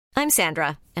I'm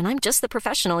Sandra, and I'm just the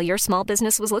professional your small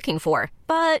business was looking for.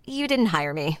 But you didn't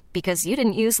hire me because you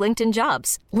didn't use LinkedIn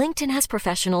Jobs. LinkedIn has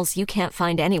professionals you can't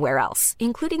find anywhere else,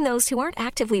 including those who aren't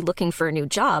actively looking for a new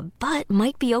job, but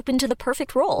might be open to the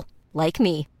perfect role, like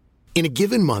me. In a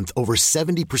given month, over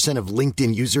 70% of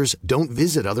LinkedIn users don't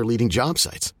visit other leading job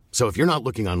sites. So if you're not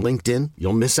looking on LinkedIn,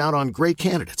 you'll miss out on great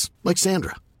candidates like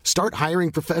Sandra. Start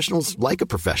hiring professionals like a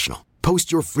professional.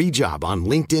 Post your free job on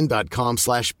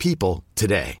linkedin.com/people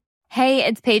today. Hey,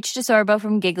 it's Paige DeSorbo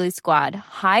from Giggly Squad.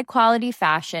 High quality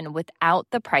fashion without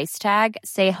the price tag.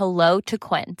 Say hello to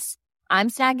Quince. I'm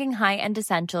snagging high-end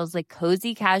essentials like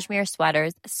cozy cashmere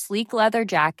sweaters, sleek leather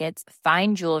jackets,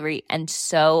 fine jewelry, and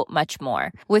so much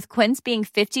more. With Quince being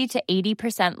 50 to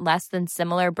 80% less than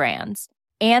similar brands.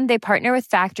 And they partner with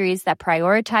factories that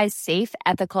prioritize safe,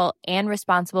 ethical, and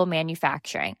responsible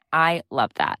manufacturing. I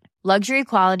love that. Luxury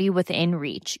quality within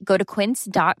reach. Go to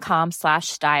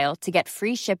quince.com/style to get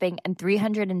free shipping and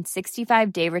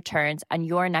 365-day returns on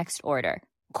your next order.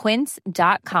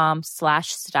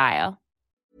 Quince.com/style.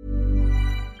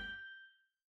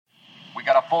 We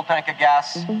got a full tank of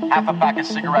gas, half a pack of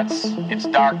cigarettes, it's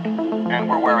dark, and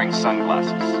we're wearing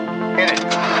sunglasses. Hit it.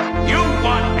 You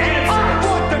want answers! I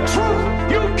want the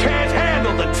truth! You can't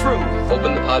handle the truth!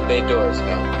 Open the pod bay doors,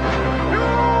 Val.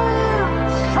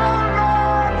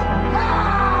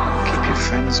 Keep your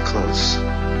friends close,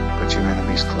 but your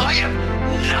enemies close. I am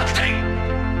nothing!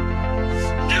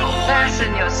 No one!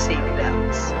 Fasten your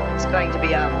seatbelts. It's going to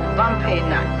be a bumpy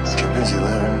night. Get busy,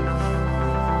 Larry.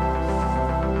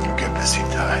 You get busy,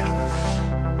 die.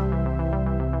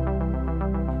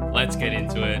 Let's get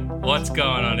into it. What's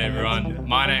going on, everyone?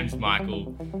 My name's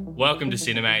Michael. Welcome to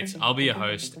Cinemates. I'll be your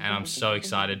host, and I'm so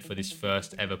excited for this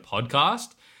first ever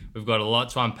podcast. We've got a lot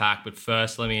to unpack, but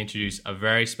first, let me introduce a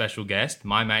very special guest,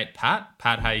 my mate, Pat.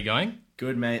 Pat, how you going?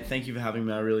 Good, mate. Thank you for having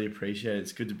me. I really appreciate it.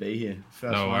 It's good to be here.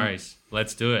 No worries.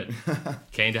 Let's do it.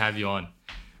 Keen to have you on.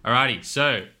 Alrighty,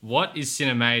 so what is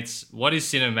Cinemates? What is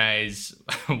Cinemaze?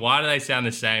 Why do they sound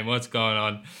the same? What's going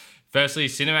on? Firstly,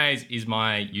 Cinemaze is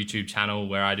my YouTube channel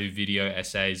where I do video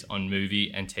essays on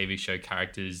movie and TV show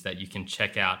characters that you can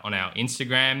check out on our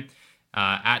Instagram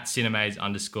at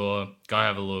Cinemaze_. Go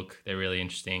have a look. They're really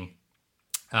interesting.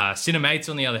 Cinemates,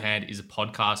 on the other hand, is a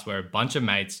podcast where a bunch of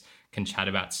mates can chat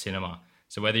about cinema.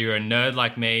 So whether you're a nerd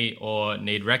like me or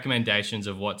need recommendations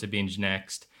of what to binge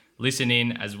next, listen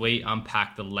in as we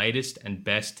unpack the latest and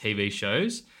best TV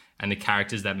shows and the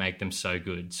characters that make them so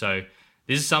good. So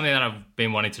this is something that I've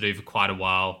been wanting to do for quite a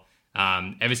while.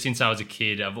 Ever since I was a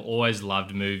kid, I've always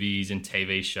loved movies and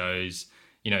TV shows.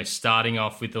 You know, starting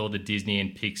off with all the Disney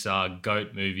and Pixar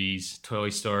GOAT movies, Toy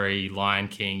Story, Lion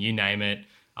King, you name it,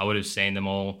 I would have seen them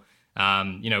all.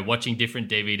 You know, watching different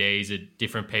DVDs at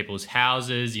different people's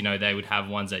houses, you know, they would have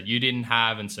ones that you didn't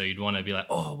have. And so you'd want to be like,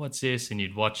 oh, what's this? And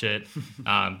you'd watch it.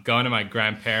 Going to my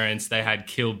grandparents, they had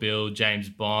Kill Bill, James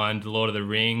Bond, Lord of the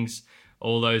Rings,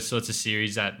 all those sorts of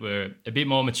series that were a bit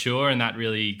more mature. And that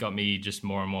really got me just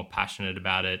more and more passionate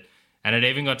about it. And it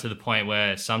even got to the point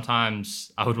where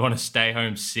sometimes I would want to stay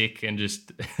home sick and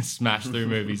just smash through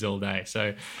movies all day.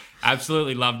 So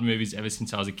absolutely loved movies ever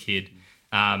since I was a kid.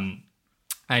 And,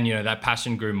 you know, that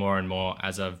passion grew more and more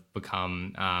as I've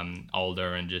become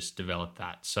older and just developed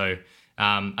that. So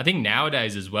I think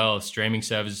nowadays as well, streaming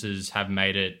services have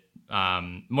made it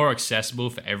more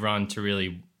accessible for everyone to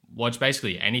really watch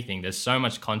basically anything. There's so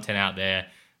much content out there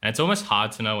and it's almost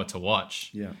hard to know what to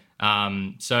watch. Yeah.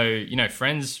 So, you know,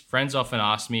 friends often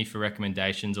ask me for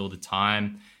recommendations all the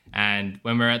time. And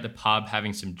when we're at the pub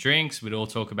having some drinks, we'd all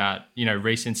talk about, you know,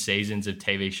 recent seasons of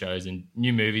TV shows and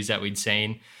new movies that we'd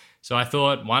seen. So I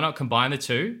thought, why not combine the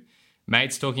two?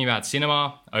 Mates talking about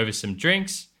cinema over some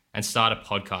drinks and start a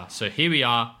podcast. So here we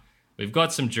are. We've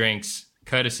got some drinks,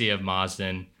 courtesy of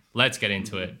Marsden. Let's get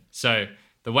into it. So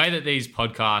the way that these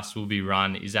podcasts will be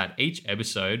run is that each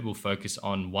episode will focus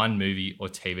on one movie or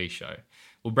TV show.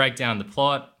 We'll break down the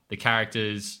plot, the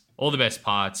characters, all the best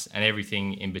parts, and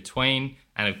everything in between.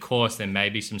 And of course, there may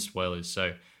be some spoilers.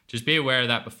 So just be aware of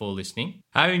that before listening.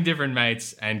 Having different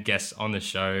mates and guests on the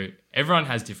show, everyone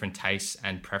has different tastes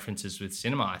and preferences with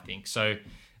cinema, I think. So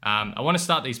I want to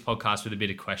start these podcasts with a bit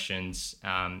of questions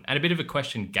and a bit of a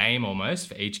question game almost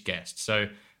for each guest. So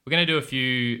we're going to do a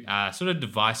few sort of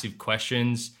divisive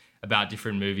questions about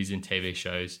different movies and TV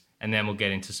shows, and then we'll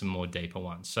get into some more deeper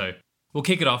ones. So we'll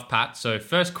kick it off, Pat. So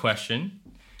first question.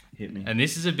 Hit me. And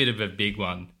this is a bit of a big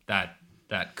one that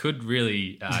could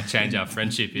really change our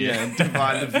friendship here. Yeah,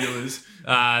 divide the viewers.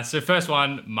 So first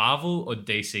one, Marvel or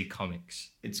DC Comics?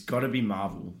 It's got to be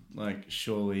Marvel. Like,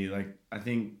 surely. Like, I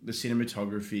think the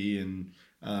cinematography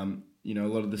and you know,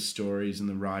 a lot of the stories and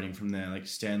the writing from there, like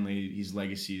Stan Lee, his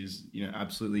legacy is, you know,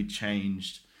 absolutely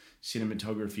changed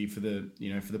cinematography for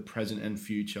the present and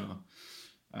future.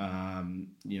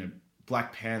 You know,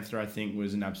 Black Panther, I think,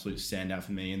 was an absolute standout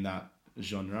for me in that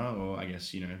genre, or I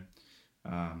guess, you know,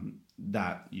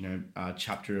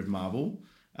 chapter of Marvel.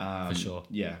 For sure.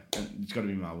 Yeah, it's got to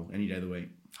be Marvel any day of the week.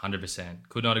 100%.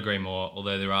 Could not agree more,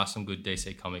 although there are some good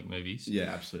DC comic movies. Yeah,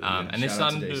 absolutely. And they're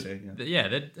starting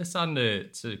they're starting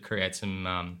to create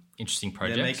some interesting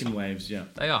projects. They're making waves, yeah.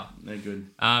 They are. They're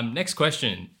good. Next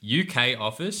question. UK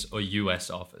office or US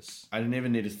office? I didn't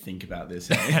even need to think about this.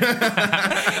 Hey?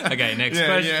 Okay, next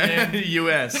question. Yeah.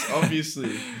 US,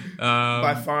 obviously.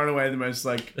 By far and away the most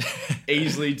like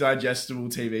easily digestible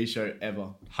TV show ever.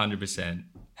 100%.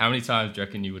 How many times do you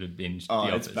reckon you would have binged The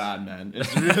Office? It's bad, man.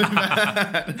 It's really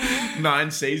bad.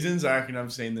 9 seasons. I reckon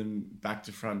I've seen them back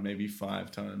to front maybe 5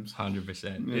 times.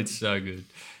 100%. Yeah. It's so good.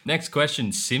 Next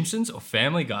question. Simpsons or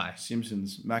Family Guy?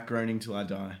 Simpsons. Matt Groening till I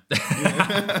die.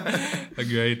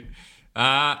 Agreed.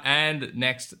 And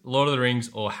next, Lord of the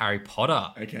Rings or Harry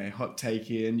Potter? Okay, hot take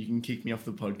here, and you can kick me off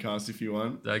the podcast if you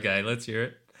want. Okay, let's hear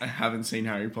it. I haven't seen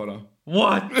Harry Potter.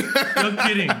 What? You're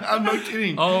kidding. I'm not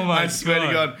kidding. Oh my God. I swear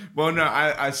to God. Well, no,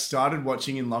 I started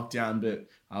watching in lockdown, but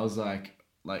I was like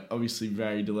obviously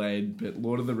very delayed. But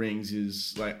Lord of the Rings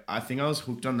is like, I think I was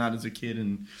hooked on that as a kid,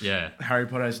 and Harry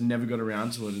Potter has never got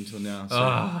around to it until now. So.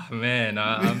 Oh man,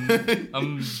 I'm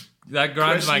that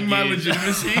grinds my gears.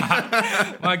 Legitimacy.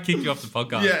 Might kick you off the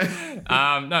podcast.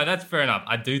 Yeah. No, that's fair enough.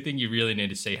 I do think you really need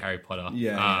to see Harry Potter.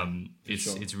 Yeah.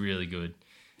 It's really good.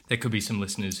 There could be some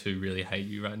listeners who really hate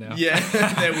you right now. Yeah,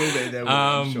 there will be.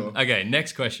 I'm sure. Okay,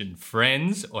 next question.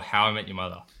 Friends or How I Met Your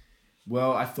Mother?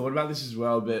 Well, I thought about this as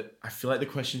well, but I feel like the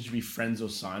question should be Friends or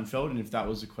Seinfeld. And if that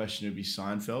was the question, it would be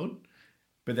Seinfeld.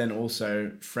 But then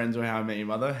also Friends or How I Met Your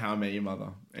Mother, How I Met Your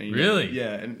Mother. And, really?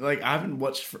 Yeah. And like, I haven't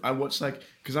watched,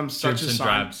 because I'm such a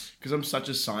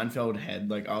Seinfeld head.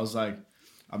 Like, I was like,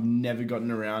 I've never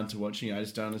gotten around to watching it. I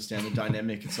just don't understand the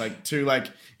dynamic. It's like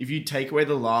if you take away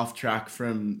the laugh track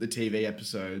from the TV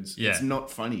episodes, it's not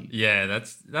funny. Yeah,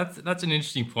 that's an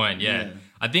interesting point. Yeah.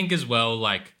 I think as well,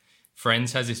 like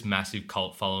Friends has this massive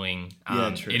cult following.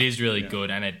 True. It is really good,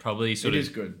 and it probably It is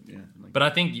good. Yeah. But I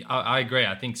think I agree.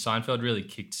 I think Seinfeld really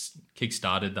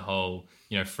kick-started the whole,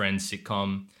 you know, Friends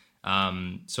sitcom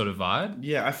sort of vibe.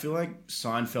 Yeah, I feel like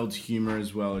Seinfeld's humor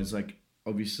as well is like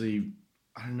obviously,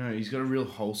 I don't know, he's got a real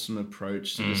wholesome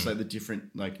approach to just like the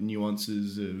different like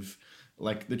nuances of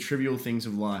like the trivial things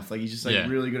of life. Like he's just like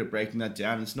really good at breaking that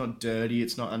down. It's not dirty,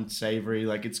 it's not unsavory,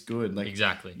 like it's good. Like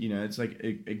exactly. You know, it's like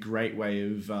a great way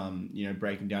of you know,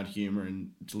 breaking down humor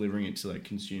and delivering it to like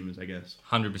consumers, I guess.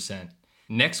 100%.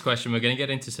 Next question, we're going to get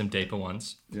into some deeper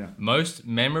ones. Yeah. Most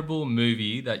memorable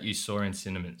movie that you saw in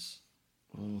cinemas?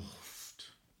 Oh.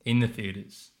 In the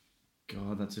theaters.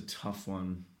 God, that's a tough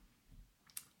one.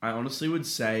 I honestly would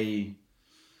say,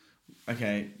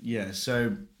 okay, yeah,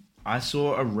 so I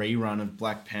saw a rerun of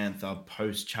Black Panther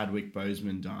post Chadwick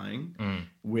Boseman dying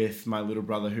with my little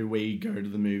brother, who we go to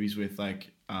the movies with,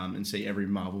 like, and see every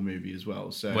Marvel movie as well.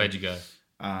 So where'd you go?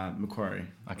 Macquarie.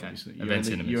 Okay. Obviously.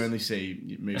 You only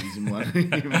see movies in one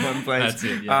place. That's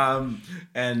it, yeah.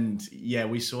 And yeah,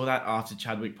 we saw that after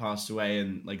Chadwick passed away,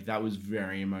 and like that was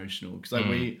very emotional because like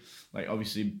we like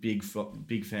obviously big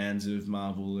fans of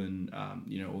Marvel and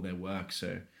you know, all their work.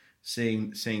 So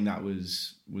seeing that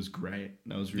was great.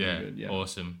 That was really good. Yeah.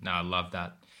 Awesome. No, I love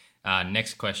that.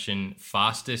 Next question.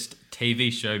 Fastest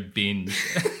TV show binge.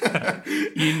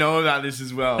 You know about this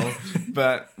as well,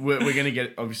 but we're going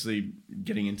to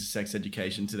getting into sex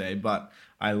education today, but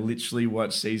I literally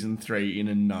watched season 3 in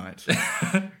a night.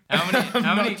 I'm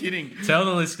not kidding. Tell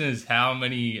the listeners how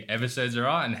many episodes there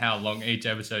are and how long each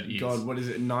episode is. God, what is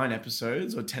it? 9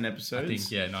 episodes or 10 episodes? I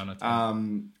think, 9 or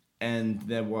 10. And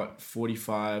they're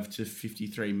 45 to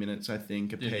 53 minutes, I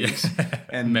think, a piece. Yeah.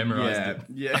 And memorized it.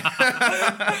 Yeah.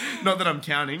 Not that I'm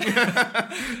counting.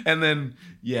 And then,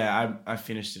 I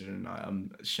finished it in a night.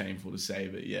 I'm shameful to say,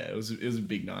 but yeah, it was a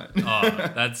big night. Oh,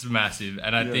 that's massive.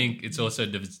 And I think it's also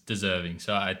deserving.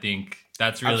 So I think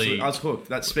that's really... Absolutely. I was hooked.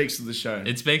 That speaks to the show.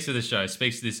 It speaks to the show. It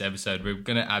speaks to this episode. We're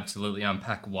going to absolutely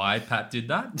unpack why Pat did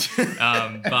that.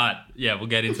 But yeah, we'll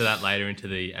get into that later into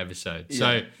the episode. Yeah.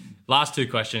 So last 2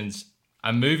 questions.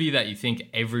 A movie that you think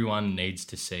everyone needs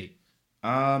to see?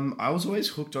 I was always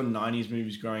hooked on 90s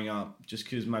movies growing up just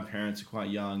because my parents are quite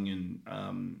young,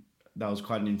 and that was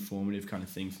quite an informative kind of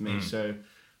thing for me. So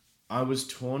I was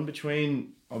torn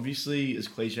between, obviously, as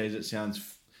cliche as it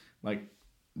sounds, like,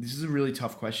 this is a really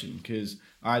tough question because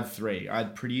I had 3. I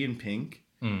had Pretty in Pink,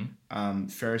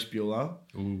 Ferris Bueller,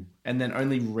 and then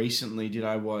only recently did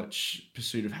I watch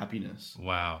Pursuit of Happiness.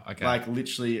 Wow. Okay. Like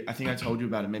literally, I think I told you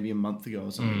about it maybe a month ago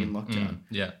or something in lockdown.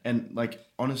 Yeah. And like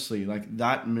honestly, like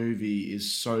that movie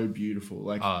is so beautiful.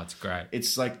 Like, oh, it's great.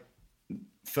 It's like,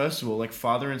 first of all, like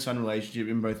father and son relationship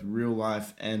in both real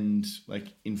life and like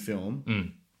in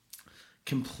film,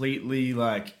 completely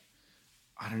like,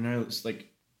 I don't know, it's like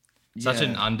such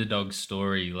an underdog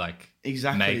story, like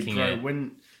exactly, making bro, it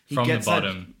when he from gets the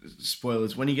bottom.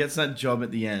 Spoilers, when he gets that job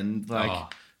at the end,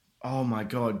 like, oh my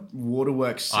God,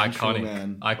 Waterworks Central,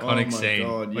 man. Iconic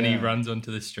scene when he runs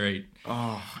onto the street.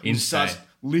 Oh, insane. He starts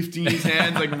lifting his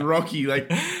hands like Rocky,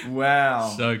 like,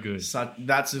 wow. So good.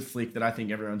 That's a flick that I think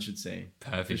everyone should see.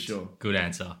 Perfect. For sure. Good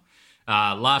answer.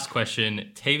 Last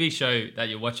question. TV show that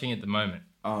you're watching at the moment?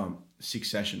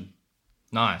 Succession.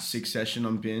 Nice. Succession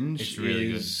on binge. It's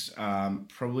really good.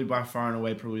 Probably by far and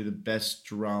away, probably the best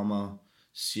drama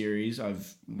series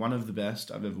one of the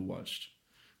best I've ever watched.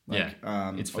 Like,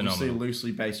 it's phenomenal. Obviously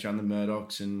loosely based around the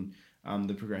Murdochs and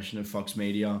the progression of Fox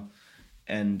Media.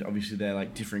 And obviously they're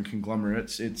like different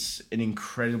conglomerates. It's an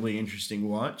incredibly interesting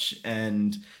watch,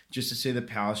 and just to see the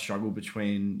power struggle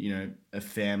between, you know, a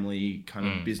family kind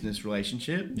of business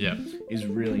relationship is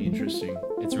really interesting.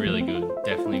 It's really good.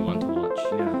 Definitely one to watch.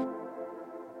 Yeah.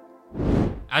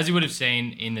 As you would have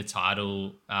seen in the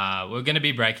title, we're going to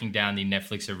be breaking down the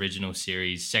Netflix original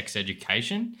series Sex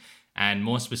Education, and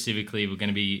more specifically, we're going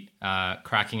to be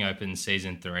cracking open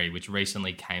season 3, which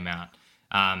recently came out.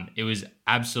 It was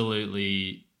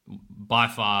absolutely by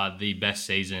far the best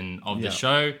season of the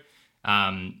show.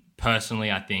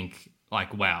 Personally, I think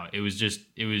like, wow, it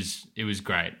was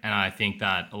great. And I think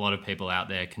that a lot of people out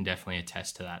there can definitely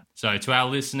attest to that. So to our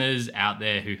listeners out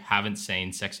there who haven't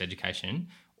seen Sex Education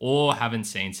or haven't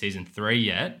seen season 3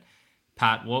 yet,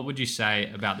 Pat, what would you say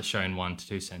about the show in 1 to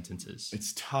 2 sentences?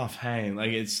 It's tough, hey?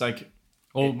 Like, it's like...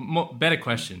 better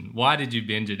question, why did you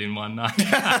binge it in one night?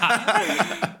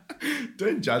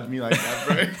 Don't judge me like that,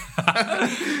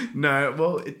 bro. No,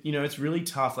 well, it's really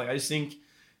tough. Like, I just think,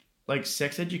 like,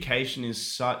 Sex Education is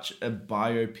such a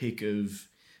biopic of,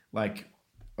 like,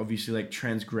 obviously, like,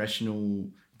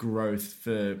 transgressional growth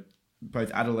for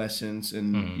both adolescents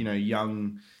and, you know,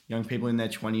 young people in their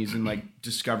 20s and, like,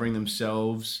 discovering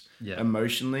themselves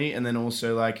emotionally. And then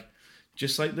also, like,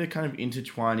 just, like, the kind of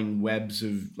intertwining webs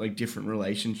of, like, different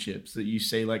relationships that you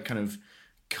see, like, kind of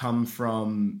come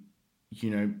from,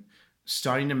 you know,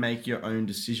 starting to make your own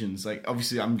decisions. Like,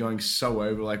 obviously I'm going so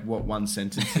over like what one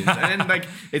sentence is, and then like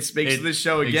it speaks to the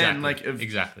show again.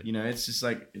 Exactly. You know, it's just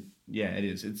like, it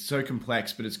is. It's so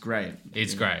complex, but it's great.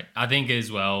 It's great. I think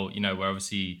as well, you know, we're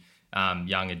obviously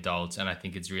young adults, and I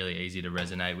think it's really easy to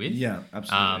resonate with. Yeah,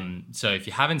 absolutely. So if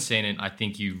you haven't seen it, I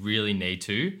think you really need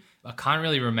to. I can't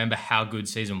really remember how good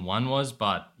season 1 was,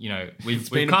 but you know, we've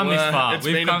come this far. It's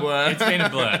been a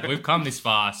blur. We've come this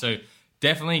far. So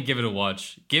definitely give it a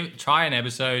watch. Try an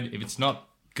episode. If it's not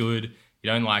good, you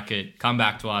don't like it, come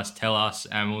back to us, tell us,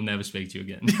 and we'll never speak to you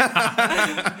again.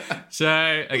 So,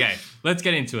 okay, let's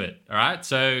get into it. All right.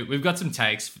 So we've got some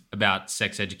takes about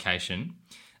Sex Education.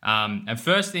 And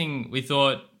first thing we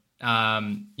thought,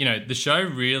 you know, the show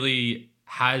really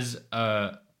has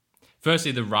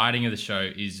firstly, the writing of the show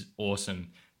is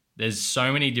awesome. There's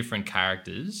so many different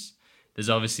characters. There's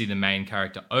obviously the main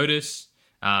character, Otis,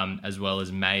 as well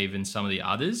as Maeve and some of the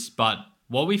others. But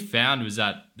what we found was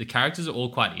that the characters are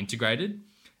all quite integrated.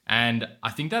 And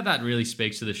I think that really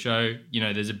speaks to the show. You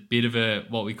know, there's a bit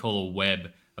of what we call a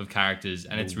web of characters.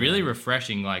 And it's really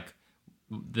refreshing. Like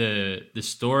the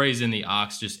stories and the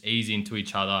arcs just ease into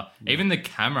each other. Yeah. Even the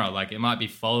camera, like it might be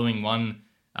following one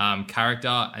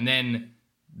character and then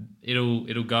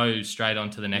it'll go straight on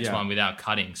to the next one without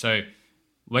cutting. So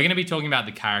we're going to be talking about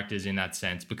the characters in that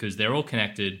sense because they're all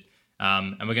connected.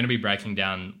 And we're going to be breaking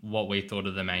down what we thought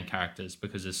of the main characters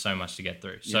because there's so much to get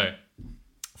through. Yeah. So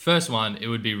first one, it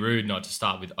would be rude not to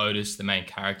start with Otis, the main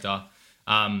character.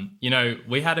 You know,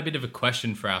 we had a bit of a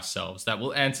question for ourselves that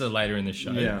we'll answer later in the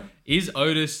show. Yeah. Is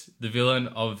Otis the villain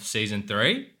of season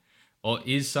 3 or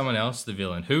is someone else the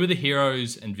villain? Who are the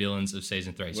heroes and villains of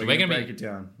season 3? So we're going to break it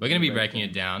down. We're going to be breaking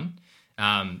it down.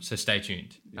 So stay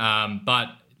tuned. Yeah. But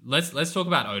let's talk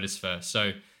about Otis first.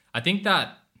 So I think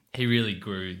that he really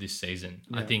grew this season.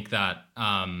 Yeah. I think that,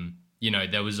 you know,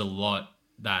 there was a lot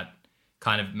that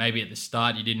kind of maybe at the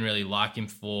start you didn't really like him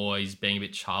for. He's being a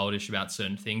bit childish about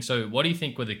certain things. So what do you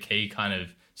think were the key kind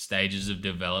of stages of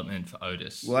development for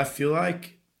Otis? Well, I feel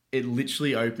like it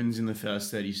literally opens in the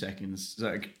first 30 seconds.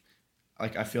 Like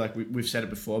I feel like we've said it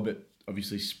before, but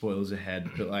obviously spoilers ahead.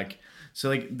 But like So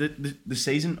like the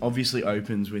season obviously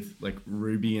opens with like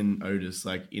Ruby and Otis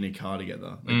like in a car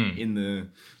together, like in the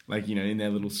like in their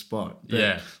little spot.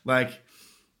 But, like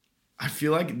I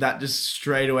feel like that just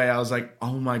straight away I was like,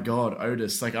 oh my god,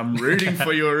 Otis, like I'm rooting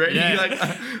for you already. Like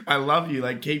I love you.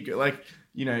 Like keep like.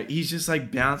 He's just like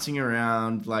bouncing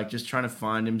around, like just trying to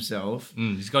find himself.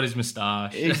 He's got his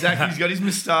moustache. Exactly. He's got his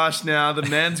moustache now. The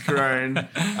man's grown.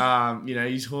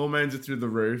 His hormones are through the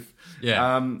roof.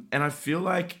 Yeah. And I feel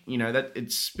like, that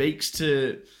it speaks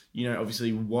to,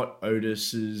 obviously what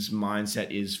Otis's mindset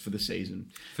is for the season.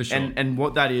 For sure. And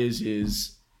what that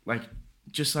is like,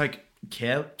 just like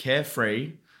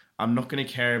carefree. I'm not going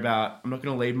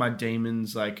to leave my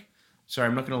demons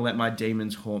I'm not going to let my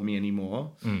demons haunt me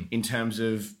anymore in terms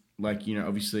of like,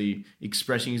 obviously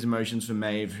expressing his emotions for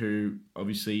Maeve, who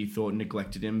obviously thought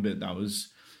neglected him, but that was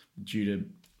due to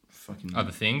fucking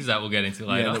other things that we'll get into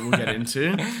later. Yeah, that we'll get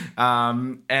into.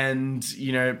 And,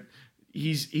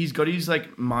 he's got his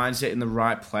like mindset in the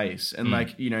right place. And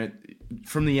like,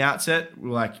 from the outset, we're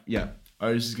like, yeah,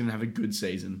 Otis is going to have a good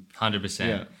season. 100%.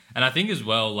 Yeah. And I think as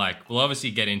well, like, we'll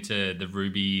obviously get into the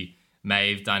Ruby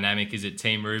Maeve dynamic. Is it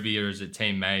Team Ruby or is it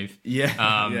Team Maeve?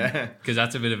 Yeah. Because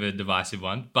that's a bit of a divisive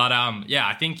one. But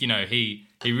I think, he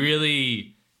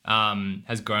really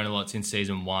has grown a lot since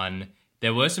season 1.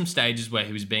 There were some stages where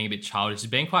he was being a bit childish. He's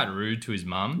being quite rude to his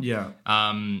mum. Yeah.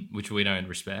 Which we don't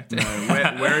respect.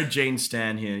 No, we're a Jean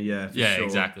stan here, yeah. Yeah, sure.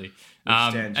 Exactly.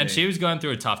 And she was going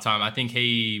through a tough time. I think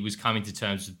he was coming to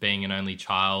terms with being an only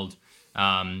child.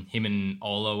 Him and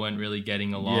Ola weren't really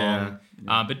getting along. Yeah.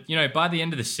 But, by the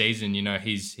end of the season,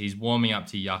 he's warming up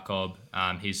to Jakob,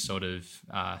 his sort of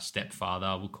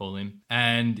stepfather, we'll call him.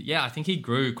 And, I think he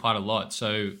grew quite a lot.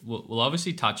 So we'll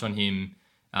obviously touch on him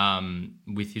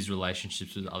with his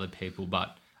relationships with other people.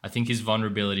 But I think his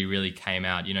vulnerability really came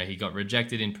out. He got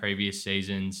rejected in previous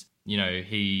seasons.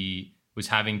 He was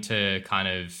having to kind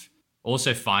of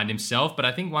also find himself. But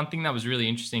I think one thing that was really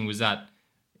interesting was that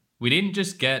we didn't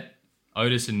just get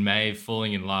Otis and Maeve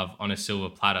falling in love on a silver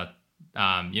platter.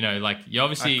 You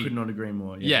obviously... I could not agree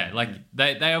more.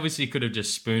 They obviously could have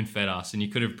just spoon-fed us and you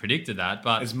could have predicted that,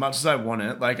 but... As much as I want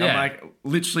it, I'm like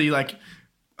literally like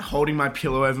holding my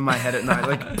pillow over my head at night,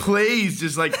 like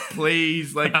please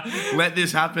let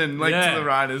this happen, to the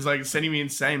writers, like sending me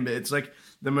insane, but it's like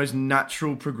the most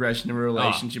natural progression of a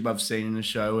relationship I've seen in a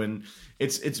show, and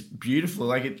it's beautiful.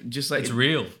 Like it just like... It's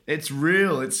real. It's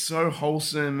real. It's so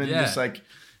wholesome and just like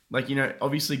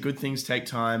obviously good things take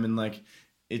time, and like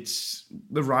it's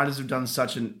the writers have done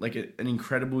such an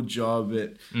incredible job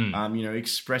at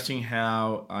expressing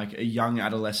how like a young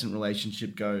adolescent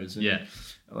relationship goes. And,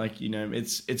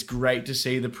 it's great to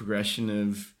see the progression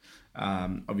of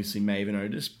obviously Maeve and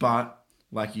Otis, but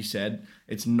like you said,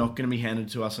 it's not going to be handed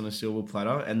to us on a silver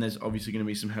platter, and there's obviously going to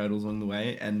be some hurdles along the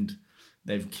way, and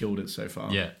they've killed it so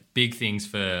far. Yeah, big things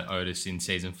for Otis in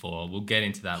season 4. We'll get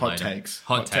into that later.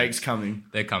 Hot takes coming.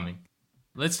 They're coming.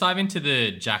 Let's dive into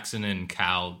the Jackson and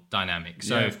Cal dynamic.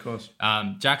 So, yeah, of course.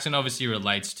 Jackson obviously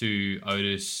relates to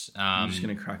Otis. I'm just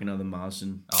going to crack another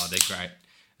Marsden. Oh, they're great.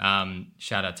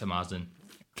 Shout out to Marsden.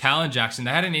 Cal and Jackson,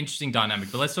 they had an interesting dynamic,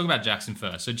 but let's talk about Jackson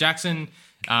first. So Jackson,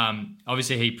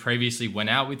 obviously he previously went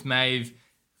out with Maeve.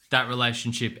 That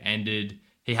relationship ended.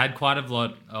 He had quite a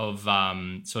lot of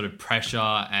sort of pressure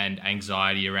and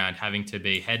anxiety around having to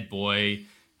be head boy,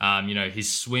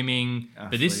 his swimming.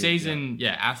 Athlete, but this season,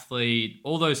 athlete,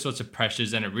 all those sorts of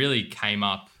pressures, and it really came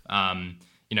up.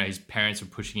 His parents were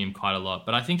pushing him quite a lot.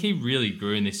 But I think he really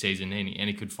grew in this season, and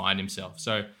he could find himself.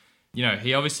 So,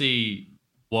 he obviously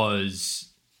was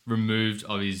removed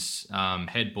of his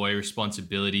head boy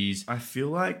responsibilities. I feel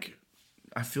like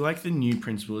the new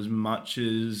principal, as much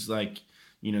as the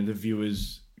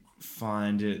viewers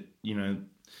find it,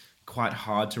 quite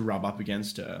hard to rub up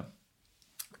against her,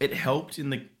 it helped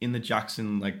in the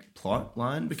Jackson plot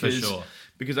line because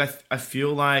I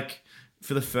feel like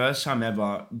for the first time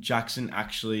ever, Jackson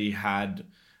actually had,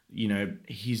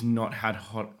 he's not had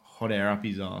hot air up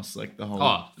his ass the whole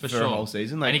a whole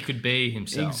season, and he could be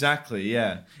himself. Exactly,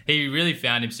 yeah. He really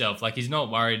found himself. He's not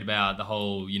worried about the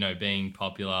whole being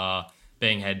popular,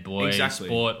 being head boy,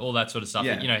 sport, all that sort of stuff.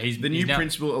 Yeah. The new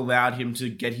principal allowed him to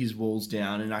get his walls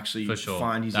down and actually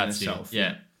find his inner self.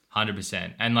 Yeah,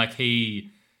 100%. And he,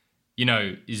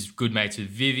 is good mates with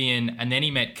Vivian, and then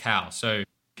he met Cal. So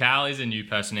Cal is a new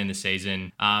person in the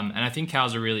season, and I think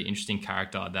Cal's a really interesting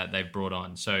character that they've brought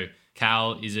on. So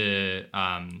Cal is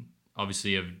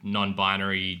obviously of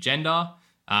non-binary gender,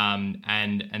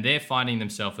 and they're finding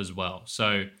themselves as well.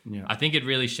 So I think it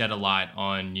really shed a light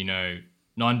on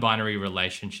non-binary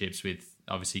relationships with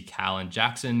obviously Cal and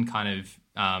Jackson kind of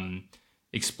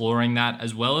exploring that,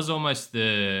 as well as almost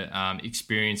the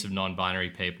experience of non-binary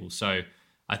people. So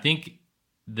I think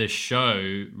the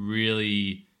show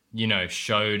really,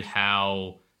 showed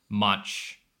how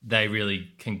much they really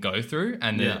can go through,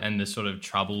 and the sort of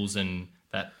troubles and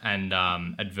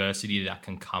adversity that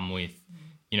can come with,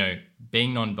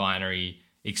 being non-binary,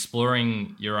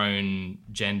 exploring your own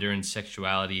gender and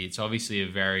sexuality. It's obviously a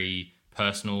very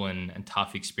personal and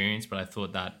tough experience, but I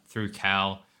thought that through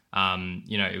Cal,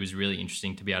 it was really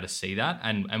interesting to be able to see that.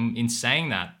 And in saying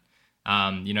that,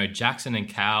 Jackson and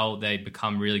Cal, they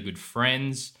become really good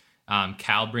friends.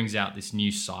 Cal brings out this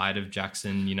new side of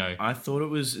Jackson, I thought it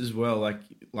was as well,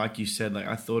 like you said,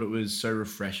 I thought it was so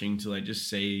refreshing to just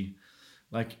see,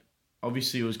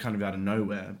 obviously it was kind of out of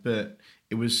nowhere, but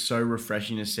it was so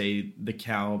refreshing to see the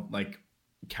Cal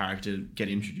character get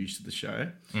introduced to the show.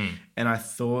 And I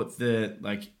thought that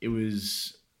it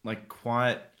was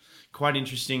quite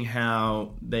interesting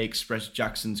how they expressed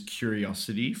Jackson's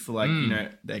curiosity for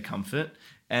their comfort.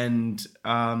 And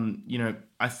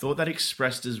I thought that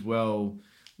expressed as well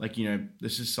the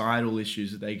societal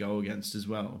issues that they go against as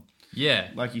well.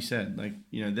 Yeah. Like you said,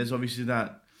 there's obviously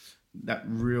that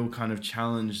real kind of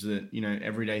challenge that,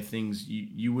 everyday things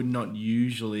you would not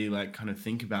usually kind of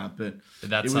think about, but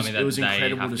that's something that they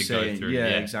have to go through.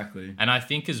 Yeah, exactly. And I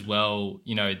think as well,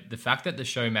 the fact that the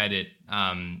show made it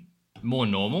more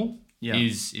normal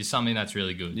is something that's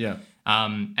really good. Yeah.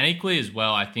 And equally as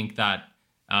well, I think that,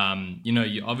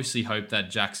 you obviously hope that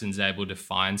Jackson's able to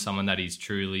find someone that he's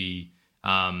truly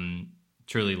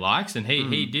likes. And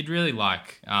he did really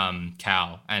like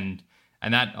Cal. And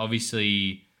that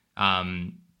obviously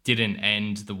didn't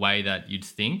end the way that you'd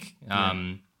think.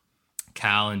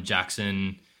 Cal and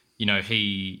Jackson,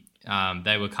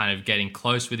 they were kind of getting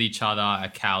close with each other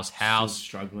at Cal's house.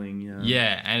 Still struggling, yeah.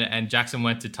 Yeah, and Jackson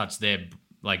went to touch their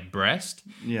breast.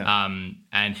 Yeah.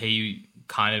 And he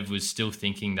kind of was still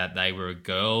thinking that they were a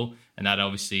girl, and that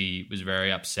obviously was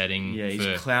very upsetting. Yeah,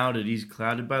 he's clouded. He's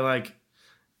clouded by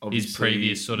his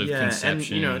previous sort of conceptions.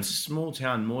 And it's a small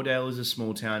town. Moordale is a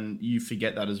small town. You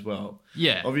forget that as well.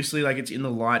 Yeah. Obviously, it's in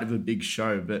the light of a big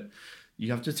show, but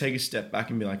you have to take a step back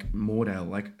and be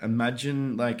Moordale.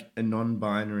 Imagine a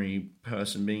non-binary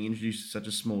person being introduced to such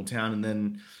a small town and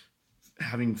then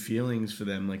having feelings for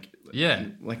them.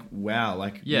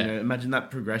 Wow. Imagine that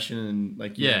progression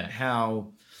and how,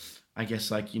 I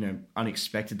guess,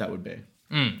 unexpected that would be.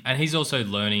 And he's also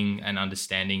learning and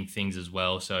understanding things as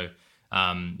well. So,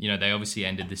 they obviously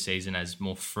ended the season as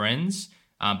more friends,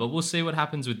 but we'll see what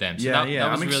happens with them. So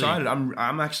I'm excited.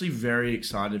 I'm actually very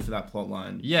excited for that plot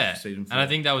line. Yeah, season 4. And I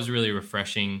think that was really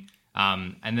refreshing.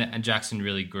 And Jackson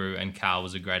really grew, and Cal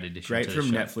was a great addition. Great to the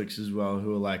from show. Netflix as well,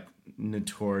 who are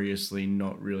notoriously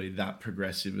not really that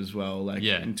progressive as well.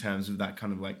 In terms of that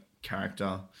kind of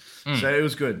character. So it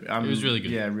was good. It was really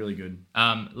good. Yeah, really good.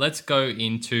 Let's go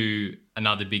into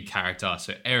another big character.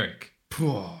 So Eric.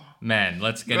 Man,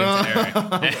 let's get into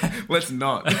Eric. Let's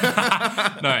not.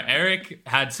 No, Eric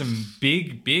had some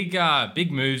big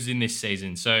moves in this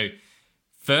season. So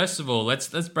first of all, let's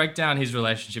break down his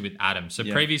relationship with Adam. So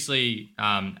previously,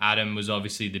 Adam was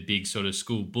obviously the big sort of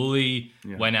school bully,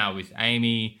 went out with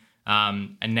Amy,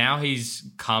 and now he's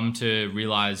come to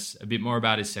realize a bit more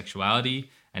about his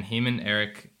sexuality, and him and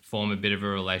Eric form a bit of a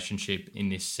relationship in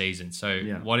this season. So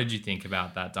what did you think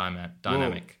about that dynamic?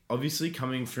 Well, obviously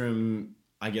coming from,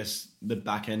 I guess, the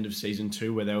back end of season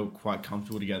 2 where they were quite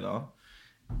comfortable together,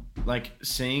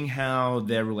 seeing how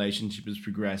their relationship has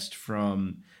progressed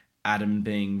from Adam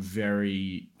being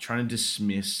trying to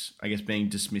dismiss, I guess, being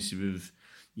dismissive of,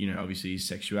 obviously his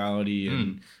sexuality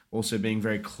and also being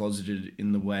very closeted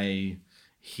in the way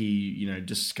he,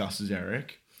 discusses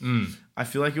Eric. I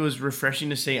feel like it was refreshing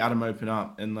to see Adam open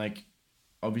up and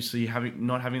obviously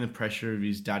not having the pressure of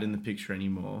his dad in the picture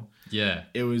anymore. Yeah.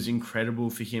 It was incredible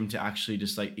for him to actually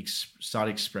just start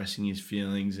expressing his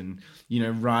feelings and,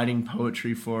 writing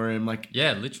poetry for him.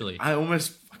 Yeah, literally. I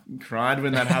almost fucking cried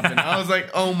when that happened. I was like,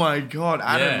 oh my God,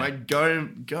 Adam,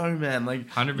 go man. 100%.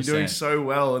 You're doing so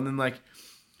well. And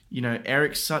then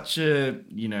Eric's such a,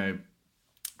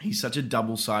 he's such a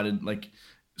double-sided,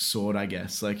 sword, I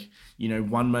guess.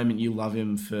 One moment you love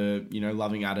him for,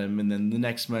 loving Adam, and then the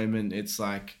next moment it's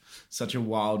such a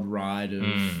wild ride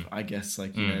of, I guess,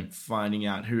 finding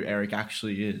out who Eric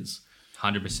actually is.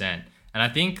 100%. And I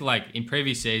think in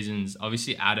previous seasons,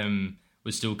 obviously Adam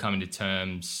was still coming to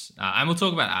terms, and we'll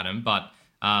talk about Adam, but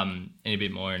in a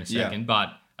bit more in a second. Yeah.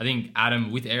 But I think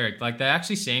Adam with Eric, they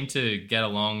actually seemed to get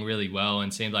along really well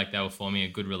and seemed like they were forming a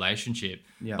good relationship.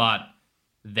 Yeah. But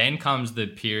then comes the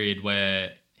period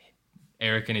where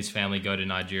Eric and his family go to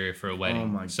Nigeria for a wedding. Oh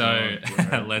my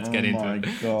God, let's get into it.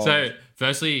 God. So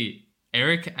firstly,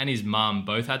 Eric and his mum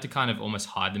both had to kind of almost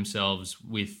hide themselves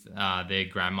with their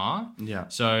grandma. Yeah.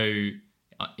 So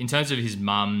in terms of his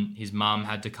mum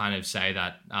had to kind of say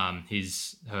that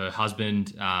her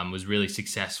husband was really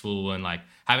successful and like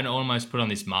having to almost put on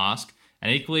this mask.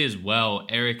 And equally as well,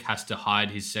 Eric has to hide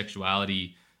his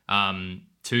sexuality to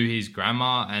his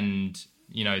grandma, and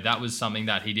you know that was something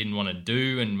that he didn't want to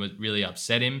do and was really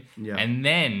upset him. Yeah. And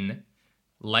then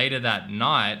later that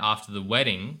night after the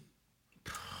wedding,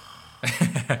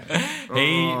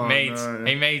 he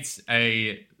meets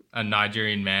a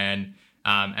Nigerian man,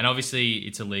 and obviously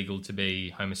it's illegal to be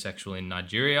homosexual in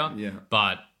Nigeria. Yeah.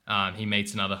 But he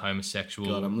meets another homosexual.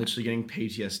 God, I'm literally getting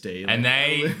PTSD. And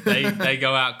they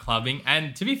go out clubbing.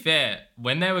 And to be fair,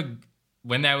 when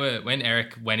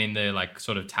Eric went in the like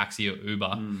sort of taxi or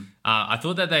Uber, I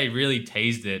thought that they really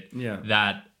teased it. Yeah.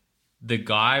 That the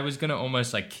guy was going to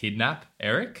almost like kidnap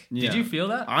Eric. Yeah. Did you feel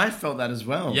that? I felt that as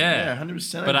well. Yeah.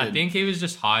 100%. But I think he was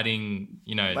just hiding,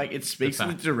 you know. Like it speaks to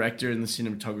the director and the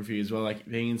cinematography as well, like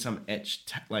being in some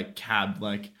cab,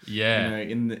 like, you know,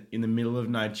 in the middle of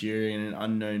Nigeria in an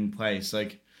unknown place.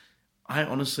 Like, I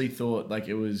honestly thought like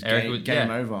it was game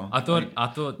over. I thought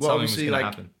something was going to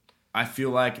happen. I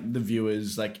feel like the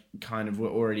viewers like kind of were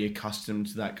already accustomed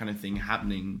to that kind of thing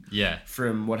happening. Yeah.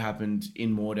 From what happened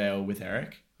in Moordale with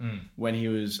Eric. When he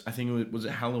was, I think was it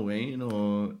Halloween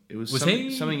or it was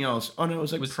something else? Oh no, it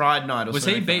was like Pride Night or something.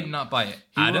 Was he beaten up by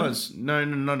Adam? He was. No,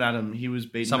 not Adam. He was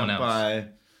beaten up by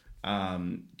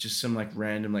just some like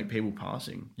random like people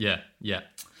passing. Yeah.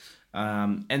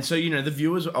 And so, you know, the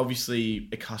viewers were obviously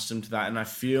accustomed to that, and I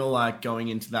feel like going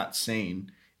into that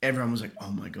scene, everyone was like,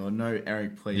 "Oh my god, no,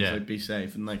 Eric, please, like, be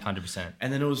safe," and like 100%.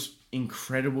 And then it was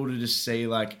incredible to just see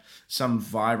like some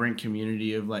vibrant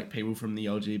community of like people from the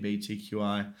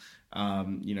LGBTQI,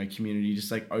 you know, community just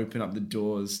like open up the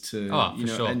doors to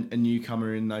a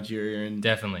newcomer in Nigeria, and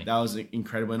definitely that was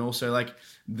incredible. And also like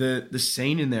the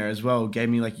scene in there as well gave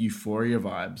me like Euphoria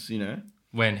vibes, you know,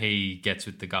 when he gets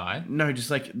with the guy. No, just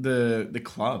like the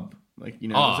club, like, you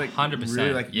know, it was like 100%,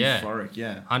 really like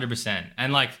euphoric, 100%.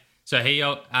 And like, so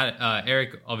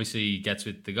Eric obviously gets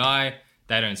with the guy.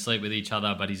 They don't sleep with each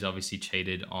other, but he's obviously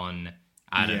cheated on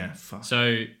Adam. Yeah, fuck.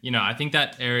 So, you know, I think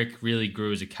that Eric really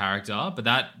grew as a character,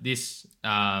 but this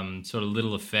sort of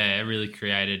little affair really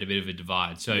created a bit of a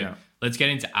divide. So let's get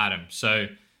into Adam. So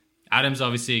Adam's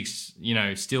obviously, you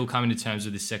know, still coming to terms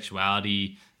with his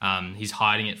sexuality. He's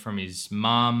hiding it from his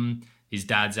mum. His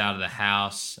dad's out of the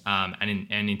house. And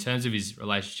in terms of his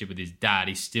relationship with his dad,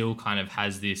 he still kind of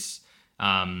has this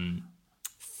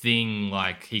thing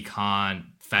like he can't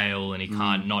fail and he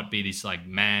can't not be this like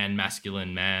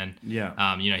masculine man.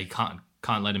 Yeah. You know, he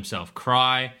can't let himself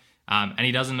cry. And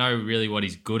he doesn't know really what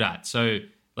he's good at. So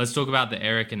let's talk about the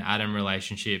Eric and Adam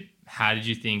relationship. How did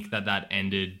you think that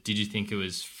ended? Did you think it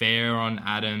was fair on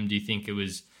Adam? Do you think it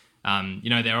was, you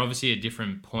know, they're obviously at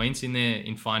different points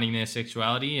in finding their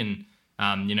sexuality.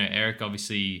 And, you know, Eric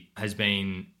obviously has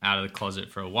been out of the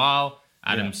closet for a while.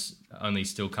 Adam's only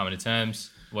still coming to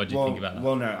terms. What do you think about that?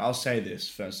 Well, no, I'll say this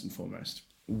first and foremost.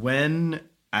 When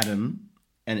Adam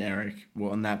and Eric were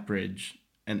on that bridge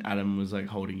and Adam was like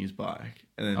holding his bike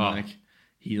and then like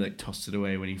he like tossed it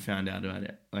away when he found out about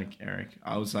it, like Eric,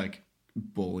 I was like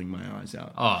bawling my eyes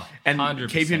out. Oh, and 100%.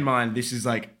 Keep in mind, this is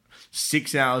like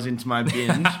 6 hours into my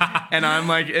binge and I'm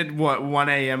like at 1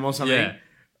 a.m. or something. Yeah.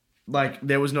 Like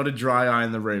there was not a dry eye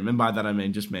in the room, and by that I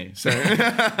mean just me. So,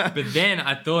 but then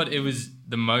I thought it was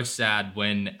the most sad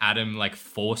when Adam like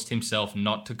forced himself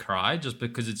not to cry just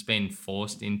because it's been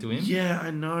forced into him. Yeah,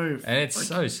 I know, and it's like,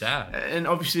 so sad. And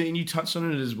obviously, and you touched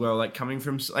on it as well. Like coming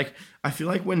from like, I feel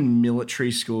like when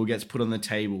military school gets put on the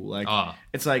table, like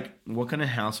it's like, what kind of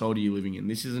household are you living in?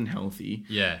 This isn't healthy.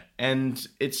 Yeah, and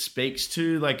it speaks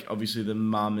to like obviously the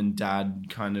mum and dad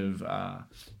kind of,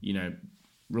 you know,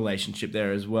 relationship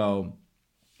there as well.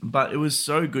 But it was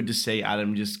so good to see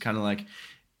Adam just kind of like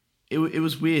it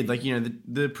was weird, like, you know,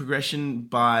 the progression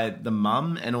by the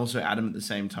mum and also Adam at the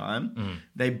same time,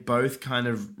 they both kind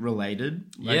of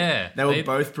related, like, they were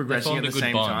both progressing at the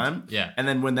same time, and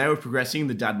then when they were progressing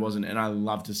the dad wasn't, and I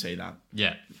love to see that.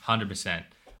 100%.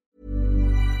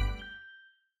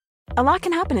 A lot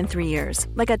can happen in 3 years,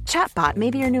 like a chatbot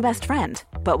may be your new best friend.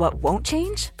 But what won't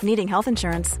change? Needing health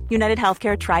insurance. United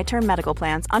Healthcare Tri-Term Medical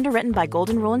Plans, underwritten by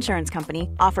Golden Rule Insurance Company,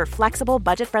 offer flexible,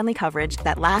 budget-friendly coverage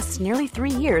that lasts nearly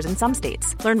 3 years in some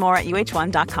states. Learn more at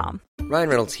UH1.com. Ryan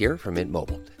Reynolds here from Mint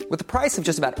Mobile. With the price of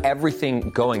just about everything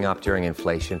going up during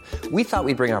inflation, we thought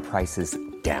we'd bring our prices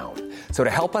down. So to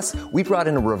help us, we brought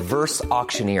in a reverse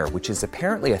auctioneer, which is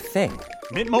apparently a thing.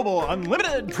 Mint Mobile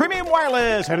Unlimited Premium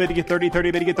Wireless. How to get 30,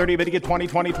 30, bit to get 30, bit to get 20,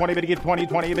 20, 20, bit to get 20,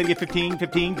 20, bit to get 15,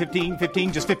 15, 15,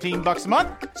 15, just $15 a month?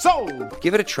 Sold!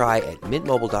 Give it a try at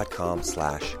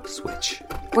mintmobile.com/switch.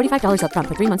 $45 up front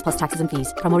for 3 months plus taxes and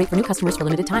fees. Promo rate for new customers for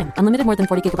limited time. Unlimited more than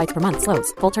 40 gigabytes per month.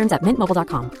 Slows full terms at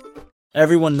mintmobile.com.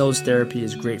 Everyone knows therapy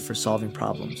is great for solving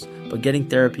problems, but getting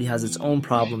therapy has its own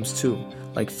problems too,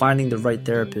 like finding the right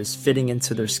therapist, fitting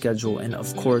into their schedule, and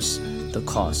of course, the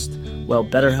cost. Well,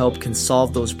 BetterHelp can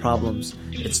solve those problems.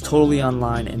 It's totally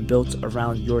online and built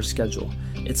around your schedule.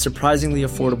 It's surprisingly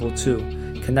affordable too.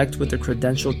 Connect with a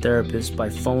credentialed therapist by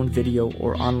phone, video,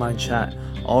 or online chat,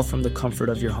 all from the comfort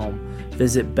of your home.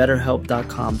 Visit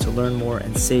BetterHelp.com to learn more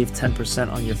and save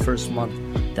 10% on your first month.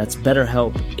 That's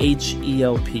BetterHelp,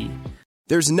 H-E-L-P.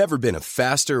 There's never been a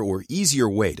faster or easier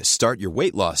way to start your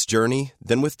weight loss journey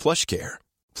than with PlushCare.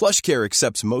 PlushCare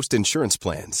accepts most insurance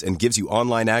plans and gives you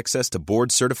online access to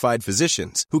board-certified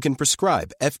physicians who can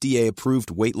prescribe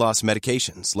FDA-approved weight loss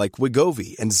medications like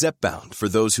Wegovy and Zepbound for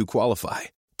those who qualify.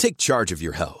 Take charge of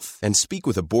your health and speak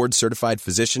with a board-certified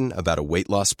physician about a weight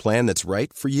loss plan that's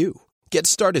right for you. Get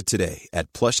started today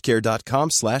at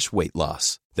plushcare.com/weight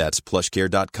loss. That's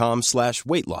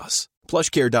plushcare.com/weight loss.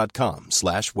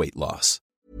 plushcare.com/weight loss.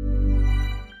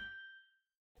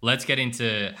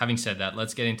 Having said that,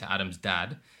 let's get into Adam's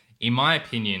dad. In my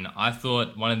opinion, I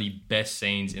thought one of the best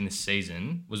scenes in the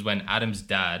season was when Adam's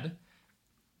dad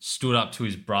stood up to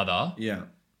his brother. Yeah.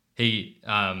 He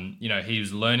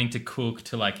was learning to cook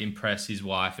to like impress his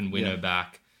wife and win her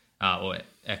back, or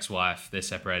ex-wife. They're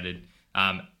separated.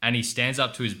 And he stands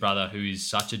up to his brother, who is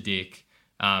such a dick.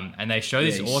 And they show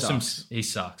this He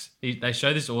sucks. They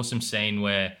show this awesome scene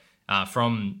where,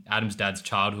 from Adam's dad's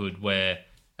childhood, where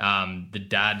the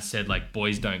dad said like,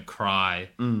 "Boys don't cry,"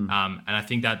 and I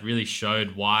think that really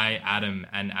showed why Adam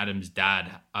and Adam's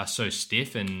dad are so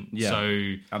stiff and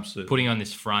absolutely putting on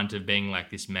this front of being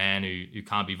like this man who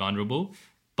can't be vulnerable.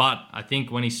 But I think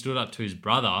when he stood up to his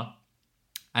brother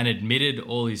and admitted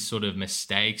all his sort of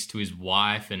mistakes to his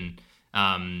wife and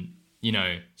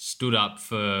stood up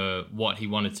for what he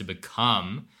wanted to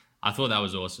become, I thought that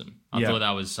was awesome. I thought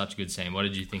that was such a good scene. What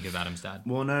did you think of Adam's dad?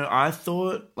 Well, no, I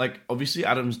thought, like, obviously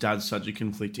Adam's dad's such a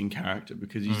conflicting character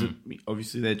because he's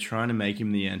obviously they're trying to make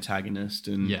him the antagonist,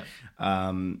 and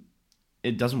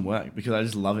it doesn't work because I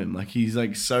just love him. Like, he's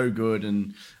like so good,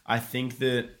 and I think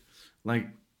that, like,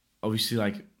 obviously,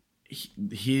 like,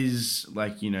 his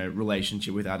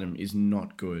relationship with Adam is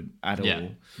not good at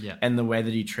all. Yeah. And the way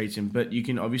that he treats him. But you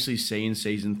can obviously see in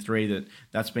season 3 that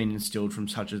that's been instilled from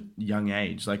such a young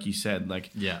age. Like you said,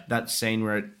 that scene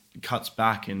where it cuts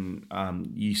back and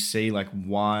you see like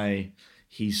why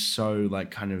he's so like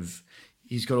kind of,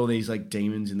 he's got all these like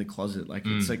demons in the closet. Like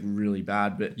it's like really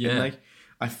bad. But and, like,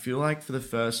 I feel like for the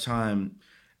first time,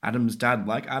 Adam's dad,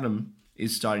 like Adam,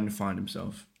 is starting to find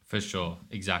himself. For sure.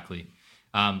 Exactly.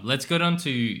 Let's go on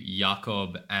to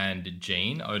Jakob and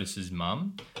Jean, Otis's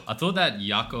mum. I thought that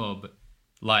Jakob,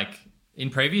 like, in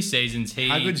previous seasons,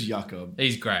 How good's Jakob?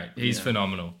 He's great. He's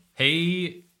phenomenal.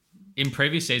 In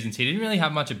previous seasons, he didn't really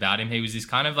have much about him. He was this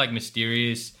kind of, like,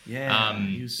 mysterious... Yeah.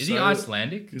 He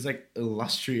Icelandic? He was, like,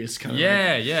 illustrious kind of...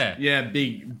 Yeah. Yeah,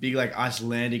 big, like,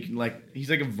 Icelandic, like, he's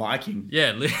like a Viking.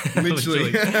 Yeah,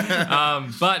 literally.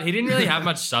 But he didn't really have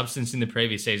much substance in the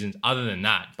previous seasons other than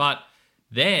that. But...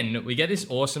 then we get this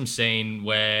awesome scene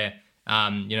where,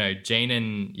 Jean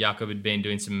and Jakob had been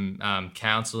doing some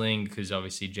counselling because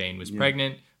obviously Jean was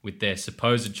pregnant with their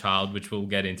supposed child, which we'll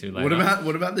get into later.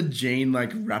 What about the Jean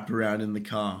like wraparound in the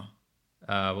car?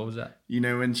 What was that? You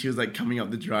know, when she was like coming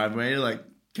up the driveway to like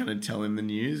kind of tell him the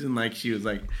news and like she was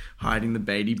like hiding the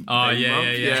baby.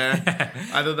 Yeah.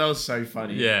 I thought that was so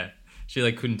funny. Yeah, she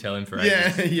like couldn't tell him for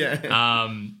ages. Yeah.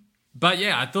 But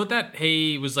yeah, I thought that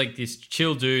he was like this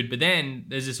chill dude. But then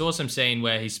there's this awesome scene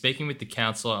where he's speaking with the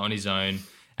counselor on his own.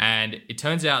 And it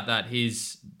turns out that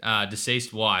his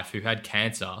deceased wife, who had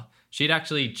cancer, she'd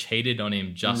actually cheated on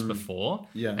him just before.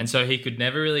 Yeah. And so he could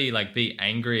never really like be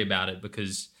angry about it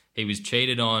because he was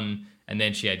cheated on and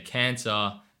then she had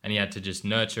cancer and he had to just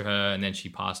nurture her and then she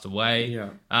passed away. Yeah.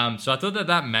 So I thought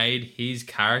that made his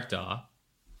character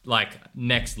like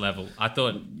next level. I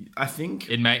think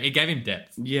it gave him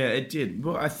depth. Yeah, it did.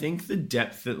 Well, I think the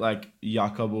depth that like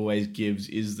Jakob always gives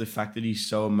is the fact that he's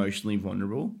so emotionally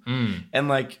vulnerable. And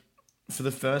like for the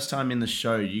first time in the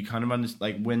show, you kind of understand,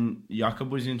 like when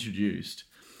Jakob was introduced,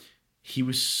 he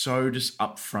was so just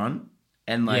upfront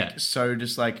and like so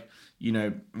just like, you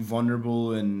know,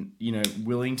 vulnerable and, you know,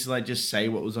 willing to like just say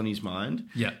what was on his mind.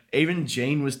 Yeah. Even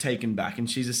Jean was taken back, and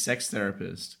she's a sex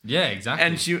therapist. Yeah, exactly.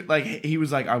 And she like, he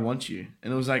was like, I want you.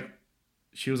 And it was like,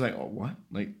 she was like, oh, what?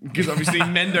 Like, because obviously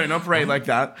men don't operate like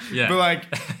that. Yeah. But like,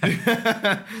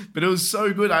 but it was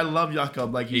so good. I love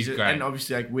Jakob. Like he's great. And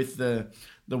obviously like with the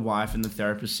wife and the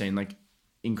therapist scene, like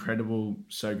incredible,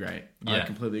 so great. Yeah. I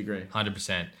completely agree.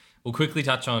 100%. We'll quickly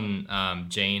touch on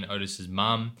Jean, Otis's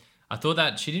mum. I thought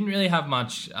that she didn't really have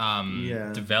much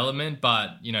development,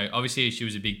 but, you know, obviously she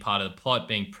was a big part of the plot,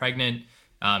 being pregnant,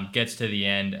 gets to the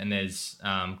end and there's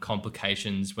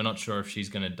complications. We're not sure if she's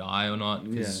going to die or not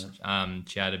because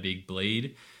she had a big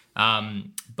bleed.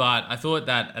 But I thought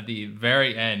that at the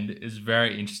very end, it was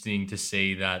very interesting to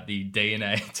see that the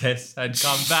DNA test had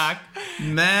come back.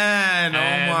 Man,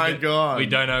 oh my God. We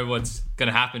don't know what's going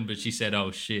to happen, but she said,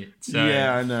 oh shit. So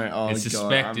yeah, I know. Oh, it's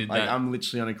suspected God. that I'm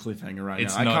literally on a cliffhanger right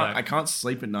it's now. I can't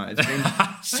sleep at night. It's been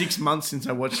 6 months since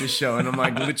I watched this show, and I'm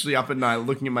like literally up at night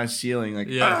looking at my ceiling like,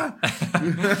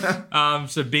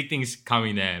 So big things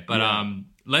coming there. But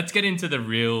let's get into the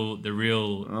real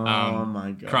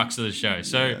my God. crux of the show.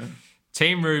 So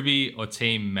Team Ruby or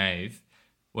Team Maeve,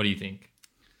 what do you think?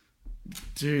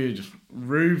 Dude,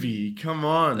 Ruby, come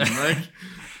on. Like,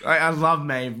 I love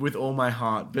Maeve with all my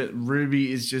heart, but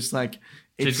Ruby is just like,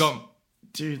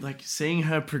 dude, like seeing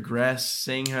her progress,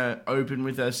 seeing her open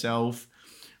with herself,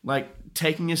 like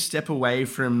taking a step away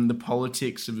from the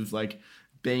politics of like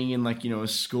being in like, you know, a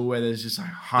school where there's just like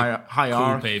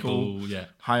hierarchical, cool people,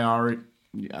 I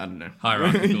don't know.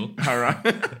 Hierarchical.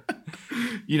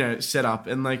 You know, set up.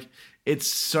 And like, it's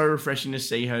so refreshing to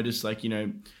see her just like, you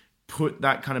know, put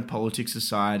that kind of politics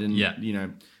aside and, you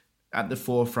know, at the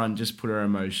forefront, just put her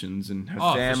emotions and her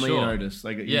family and Otis.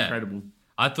 Like, incredible.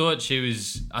 I thought she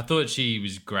was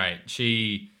great.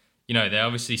 She, you know, they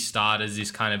obviously start as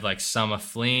this kind of like summer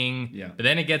fling. Yeah. But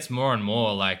then it gets more and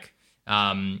more like,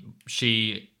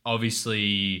 she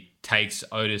obviously takes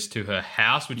Otis to her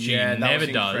house, which she never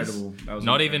does.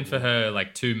 Not even for her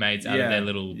like two mates out of their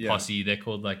little posse. They're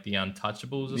called like the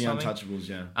Untouchables or something. The Untouchables,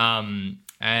 yeah.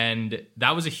 And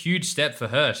that was a huge step for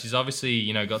her. She's obviously,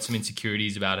 you know, got some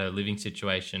insecurities about her living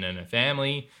situation and her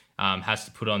family. Has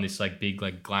to put on this like big,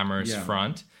 like glamorous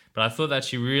front. But I thought that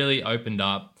she really opened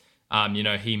up. You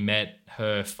know, he met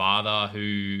her father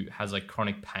who has like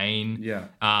chronic pain. Yeah.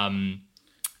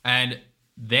 And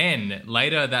then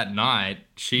later that night,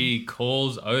 she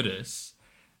calls Otis,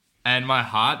 and my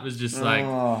heart was just like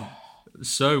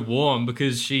so warm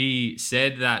because she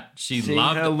said that she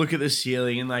loved her look at the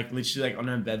ceiling and like literally like on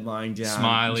her bed lying down,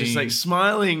 smiling, just like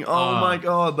smiling. Oh my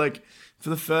God! Like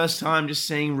for the first time, just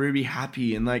seeing Ruby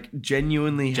happy and like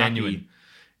genuinely happy.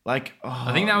 Like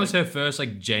I think that was her first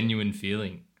like genuine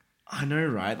feeling. I know,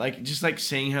 right? Like just like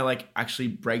seeing her like actually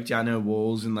break down her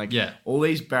walls and like all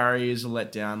these barriers are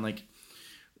let down. Like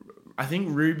I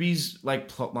think Ruby's like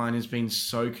plotline has been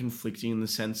so conflicting in the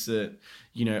sense that,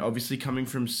 you know, obviously coming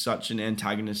from such an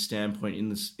antagonist standpoint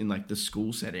in like the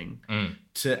school setting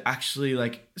to actually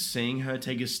like seeing her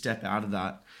take a step out of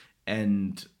that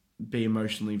and be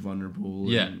emotionally vulnerable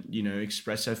and, you know,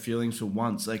 express her feelings for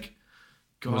once. Like,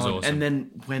 God. Awesome. And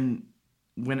then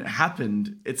when it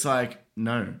happened, it's like,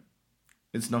 no,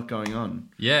 it's not going on.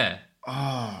 Yeah.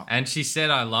 Oh. And she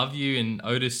said, I love you. And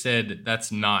Otis said,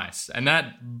 that's nice. And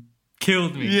that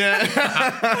killed me.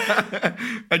 Yeah.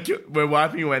 We're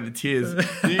wiping away the tears.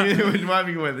 We're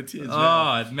wiping away the tears.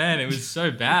 Oh, man, it was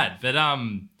so bad. But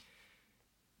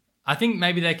I think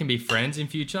maybe they can be friends in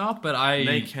future, but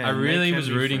I really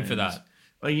was rooting for that.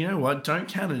 Well, you know what? Don't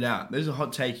count it out. There's a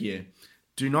hot take here.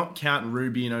 Do not count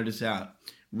Ruby and Otis out.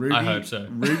 Ruby, I hope so.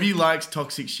 Ruby likes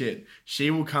toxic shit.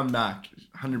 She will come back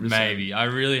 100%. Maybe. I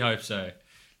really hope so.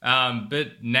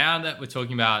 But now that we're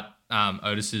talking about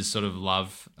Otis's sort of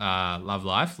love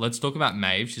life, let's talk about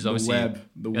Maeve. She's obviously...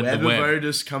 The web of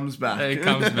Otis comes back. It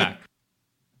comes back.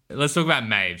 Let's talk about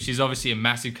Maeve. She's obviously a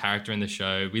massive character in the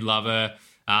show. We love her.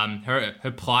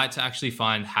 Her plight to actually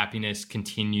find happiness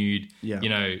continued. Yeah. You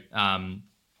know,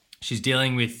 she's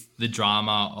dealing with the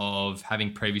drama of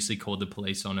having previously called the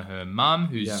police on her mum,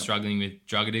 who's struggling with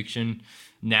drug addiction.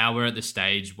 Now we're at the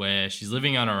stage where she's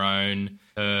living on her own.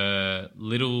 Her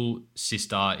little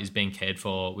sister is being cared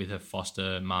for with her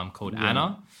foster mum called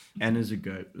Anna. Anna's a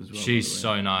goat as well. She's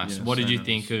so nice. Yeah, what did you nice.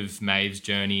 think of Maeve's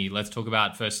journey? Let's talk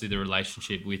about firstly the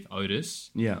relationship with Otis.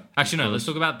 Yeah. Actually, no, let's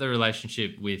talk about the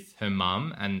relationship with her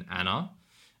mum and Anna